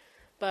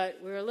 but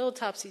we're a little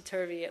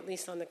topsy-turvy, at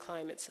least on the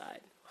climate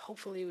side.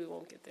 Hopefully we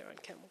won't get there on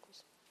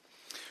chemicals.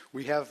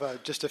 We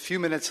have just a few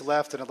minutes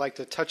left, and I'd like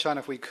to touch on,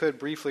 if we could,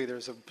 briefly.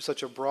 There's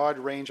such a broad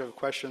range of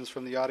questions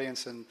from the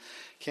audience, and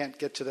can't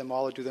get to them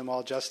all or do them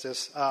all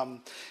justice.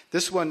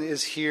 This one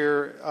is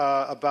here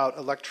about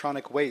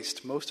electronic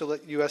waste. Most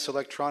U.S.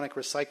 electronic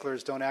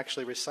recyclers don't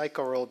actually recycle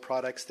our old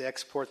products. They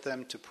export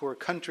them to poor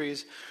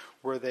countries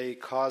where they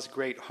cause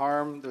great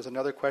harm. There's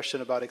another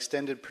question about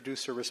extended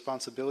producer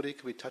responsibility.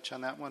 Could we touch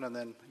on that one? And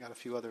then I got a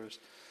few others.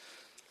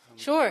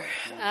 Sure.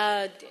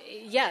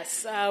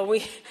 Yes.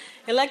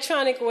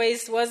 Electronic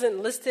waste wasn't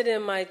listed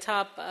in my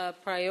top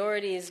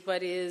priorities,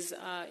 but is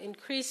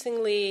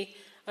increasingly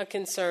a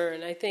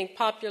concern. I think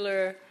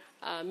popular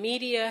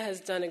media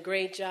has done a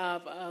great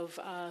job of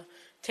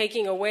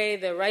taking away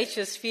the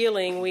righteous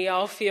feeling we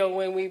all feel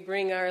when we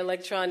bring our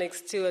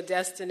electronics to a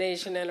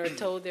destination and are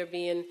told they're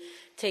being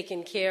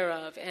taken care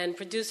of. And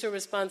producer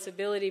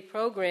responsibility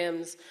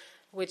programs,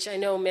 which I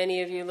know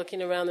many of you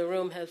looking around the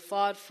room have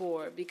fought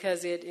for,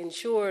 because it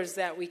ensures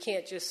that we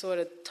can't just sort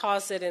of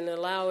toss it and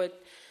allow it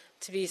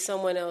to be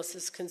someone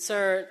else's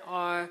concern,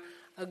 are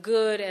a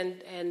good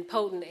and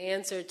potent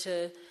answer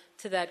to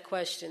that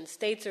question.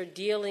 States are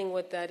dealing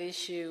with that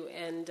issue,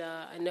 and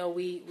I know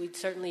we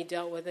certainly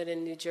dealt with it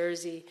in New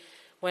Jersey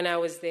when I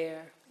was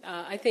there.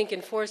 I think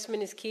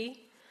enforcement is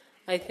key.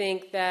 I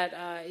think that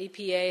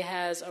EPA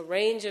has a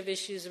range of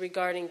issues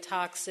regarding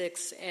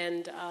toxics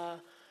and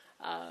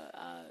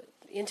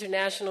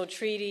international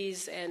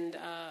treaties and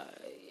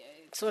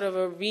sort of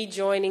a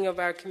rejoining of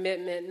our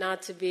commitment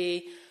not to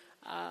be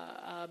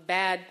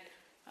bad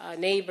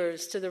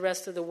neighbors to the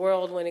rest of the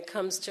world when it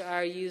comes to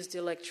our used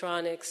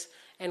electronics.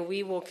 And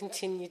we will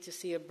continue to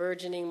see a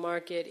burgeoning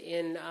market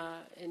in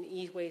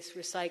e-waste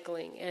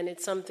recycling. And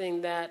it's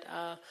something that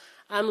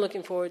I'm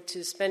looking forward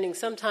to spending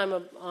some time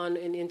on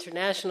in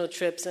international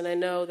trips. And I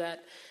know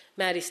that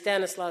Maddie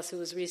Stanislaus, who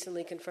was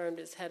recently confirmed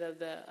as head of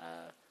the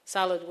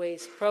solid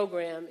waste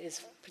program,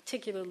 is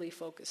particularly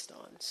focused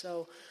on.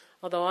 So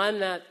although I'm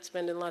not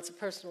spending lots of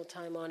personal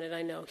time on it,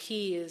 I know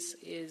he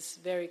is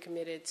very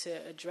committed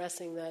to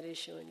addressing that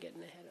issue and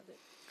getting ahead of it.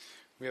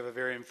 We have a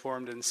very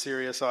informed and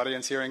serious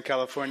audience here in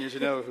California, as you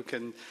know, who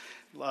can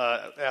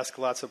ask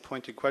lots of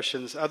pointed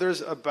questions.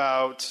 Others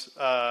about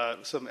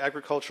some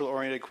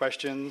agricultural-oriented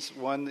questions.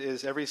 One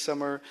is, every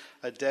summer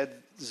a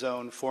dead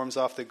zone forms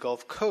off the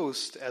Gulf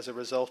Coast as a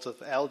result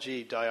of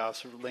algae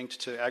die-offs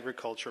linked to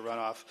agriculture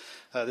runoff.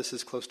 This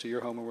is close to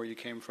your home or where you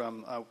came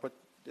from. What,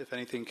 if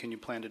anything, can you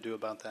plan to do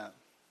about that?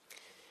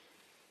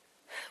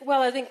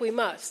 Well, I think we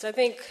must. I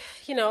think,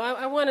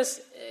 I want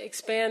to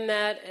expand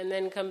that and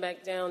then come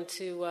back down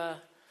to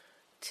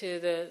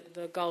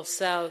the Gulf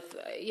South.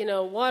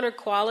 Water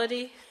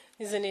quality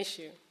is an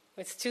issue.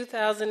 It's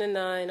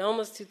 2009,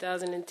 almost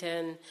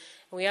 2010, and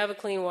we have a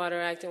Clean Water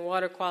Act, and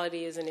water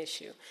quality is an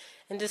issue.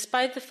 And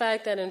despite the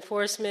fact that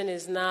enforcement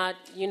is not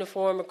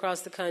uniform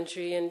across the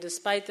country, and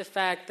despite the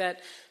fact that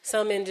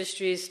some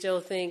industries still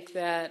think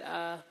that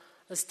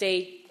a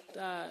state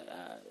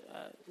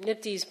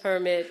NPDES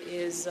permit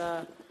is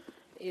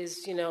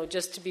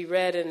just to be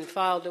read and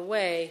filed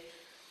away,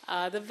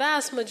 the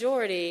vast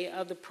majority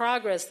of the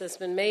progress that's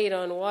been made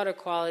on water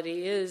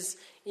quality is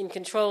in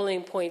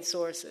controlling point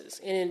sources,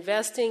 in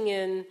investing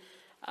in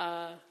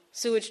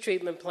sewage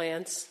treatment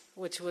plants,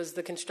 which was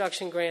the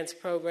construction grants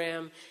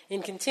program,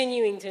 in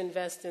continuing to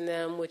invest in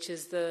them, which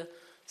is the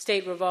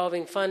state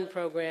revolving fund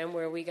program,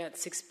 where we got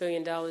 $6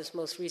 billion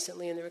most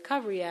recently in the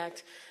Recovery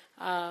Act,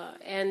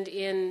 and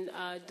in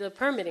the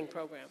permitting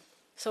program.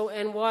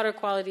 And water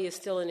quality is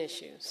still an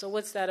issue. So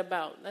what's that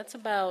about? That's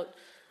about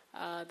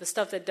the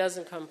stuff that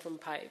doesn't come from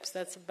pipes.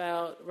 That's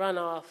about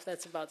runoff.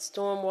 That's about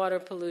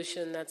stormwater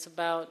pollution. That's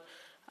about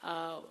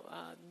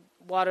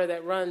water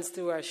that runs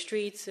through our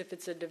streets, if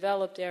it's a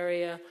developed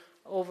area,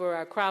 over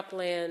our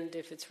cropland,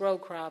 if it's row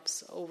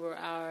crops, over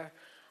our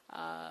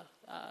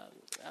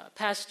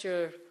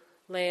pasture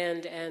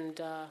land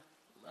and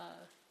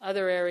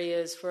other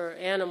areas for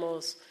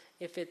animals,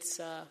 if it's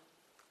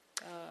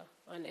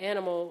an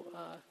animal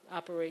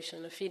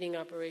operation, a feeding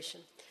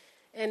operation.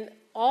 And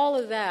all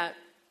of that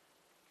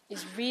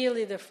is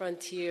really the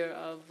frontier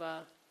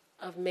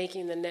of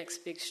making the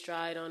next big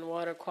stride on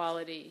water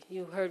quality.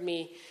 You heard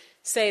me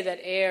say that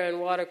air and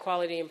water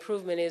quality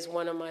improvement is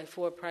one of my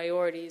 4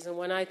 priorities. And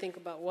when I think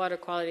about water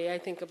quality, I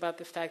think about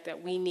the fact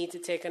that we need to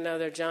take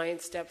another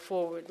giant step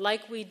forward,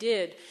 like we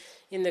did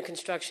in the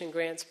construction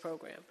grants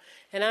program.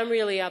 And I'm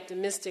really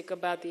optimistic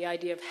about the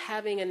idea of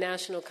having a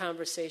national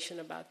conversation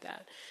about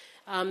that.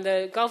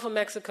 The Gulf of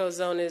Mexico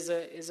zone is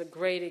a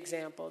great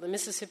example. The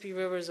Mississippi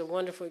River is a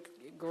wonderful,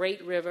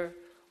 great river,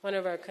 one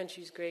of our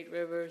country's great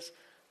rivers,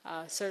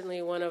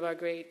 certainly one of our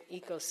great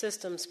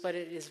ecosystems, but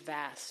it is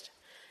vast.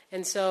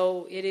 And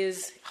so it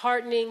is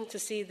heartening to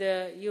see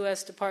the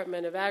U.S.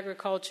 Department of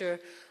Agriculture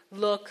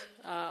look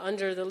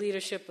under the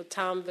leadership of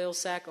Tom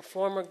Vilsack, a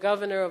former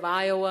governor of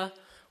Iowa,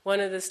 one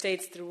of the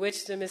states through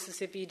which the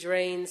Mississippi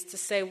drains, to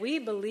say we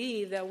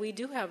believe that we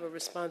do have a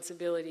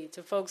responsibility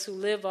to folks who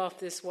live off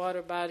this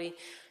water body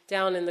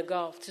down in the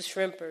Gulf, to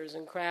shrimpers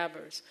and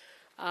crabbers,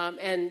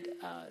 and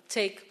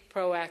take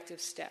proactive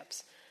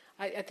steps.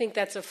 I think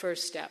that's a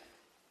first step.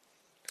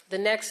 The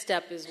next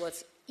step is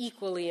what's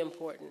equally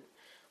important.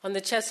 On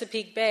the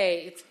Chesapeake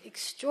Bay, it's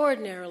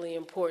extraordinarily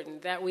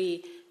important that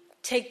we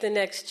take the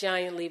next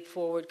giant leap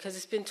forward, because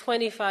it's been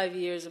 25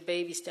 years of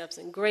baby steps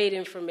and great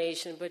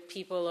information, but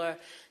people are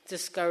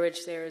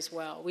discouraged there as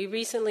well. We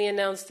recently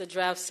announced a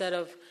draft set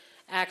of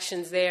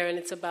actions there, and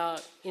it's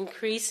about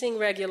increasing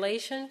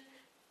regulation,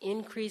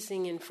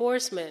 increasing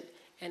enforcement,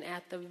 and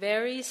at the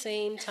very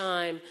same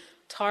time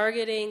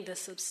targeting the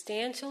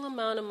substantial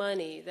amount of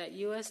money that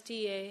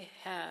USDA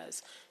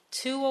has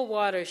to a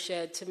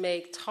watershed to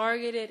make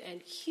targeted and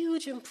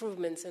huge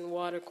improvements in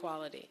water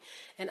quality.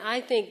 And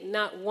I think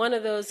not one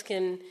of those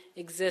can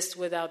exist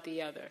without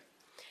the other.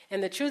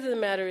 And the truth of the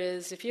matter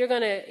is, if you're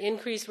going to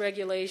increase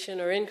regulation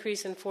or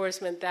increase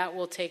enforcement, that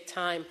will take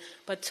time.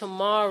 But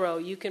tomorrow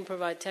you can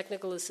provide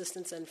technical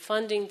assistance and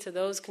funding to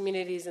those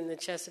communities in the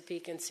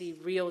Chesapeake and see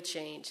real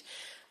change.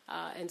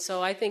 And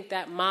so I think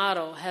that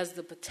model has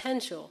the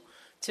potential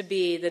to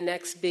be the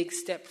next big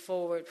step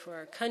forward for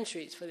our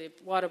countries, for the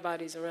water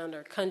bodies around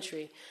our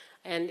country.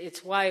 And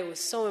it's why it was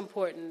so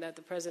important that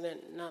the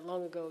president not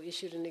long ago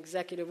issued an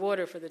executive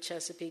order for the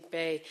Chesapeake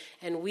Bay,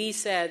 and we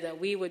said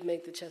that we would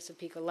make the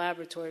Chesapeake a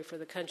laboratory for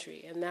the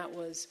country. And that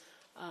was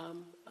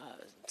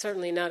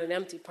certainly not an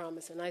empty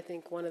promise, and I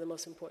think one of the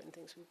most important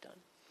things we've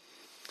done.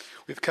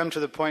 We've come to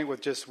the point with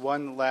just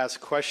one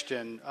last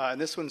question, and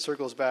this one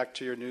circles back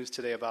to your news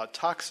today about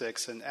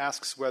toxics and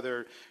asks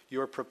whether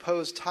your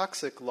proposed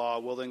toxic law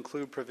will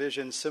include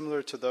provisions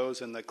similar to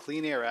those in the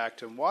Clean Air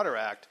Act and Water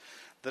Act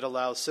that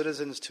allow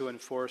citizens to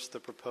enforce the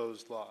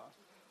proposed law.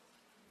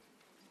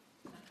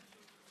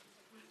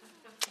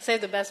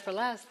 Save the best for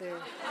last there.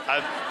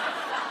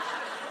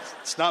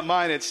 It's not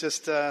mine, it's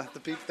just the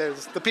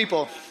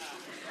people.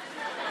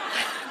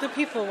 The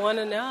people want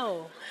to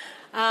know.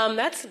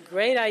 That's a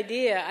great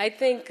idea. I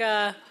think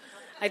that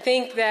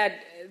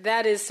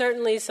is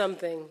certainly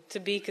something to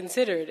be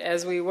considered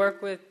as we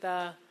work with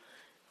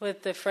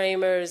the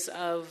framers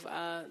of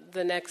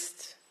the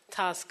next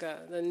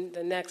TSCA,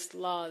 the next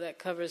law that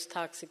covers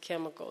toxic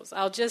chemicals.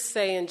 I'll just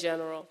say in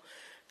general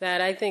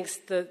that I think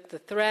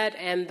the threat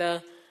and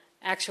the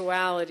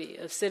actuality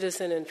of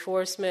citizen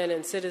enforcement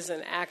and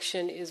citizen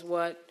action is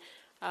what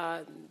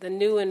the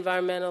new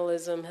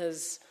environmentalism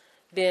has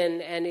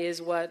been and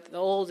is what the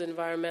old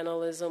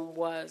environmentalism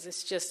was.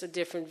 It's just a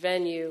different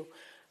venue.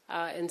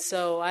 And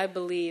so I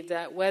believe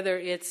that whether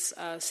it's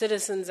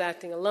citizens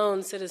acting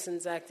alone,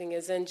 citizens acting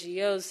as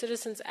NGOs,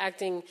 citizens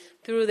acting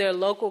through their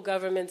local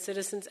government,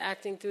 citizens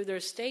acting through their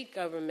state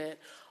government,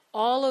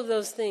 all of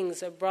those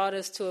things have brought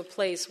us to a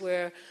place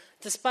where,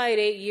 despite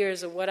 8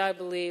 years of what I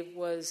believe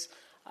was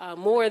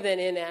more than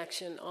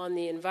inaction on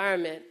the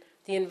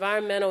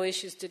environmental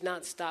issues did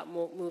not stop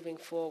moving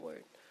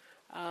forward.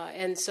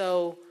 And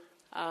so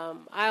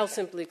I'll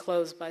simply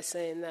close by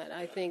saying that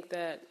I think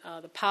that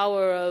the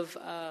power of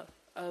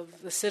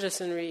the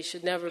citizenry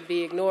should never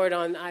be ignored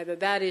on either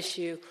that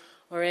issue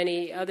or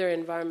any other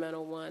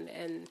environmental one.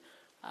 And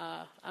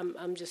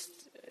I'm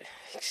just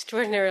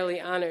extraordinarily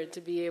honored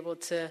to be able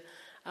to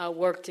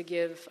work to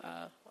give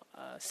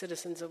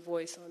citizens a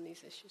voice on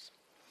these issues.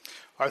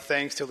 Our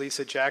thanks to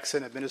Lisa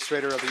Jackson,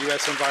 Administrator of the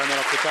U.S.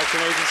 Environmental Protection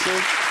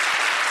Agency.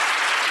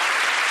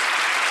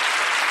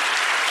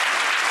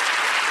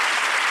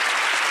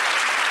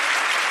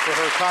 For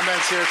her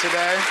comments here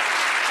today.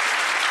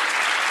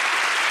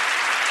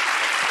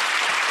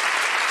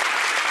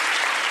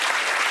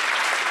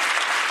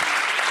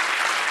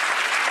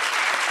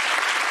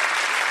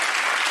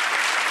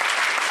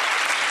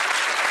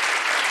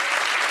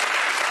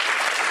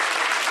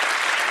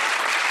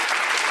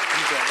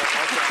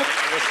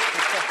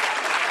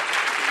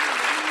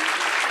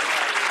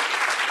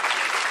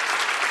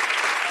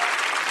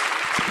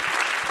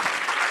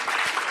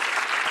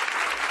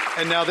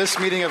 And now this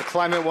meeting of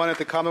Climate One at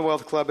the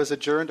Commonwealth Club is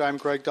adjourned. I'm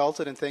Greg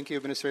Dalton, and thank you,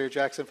 Administrator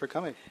Jackson, for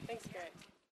coming.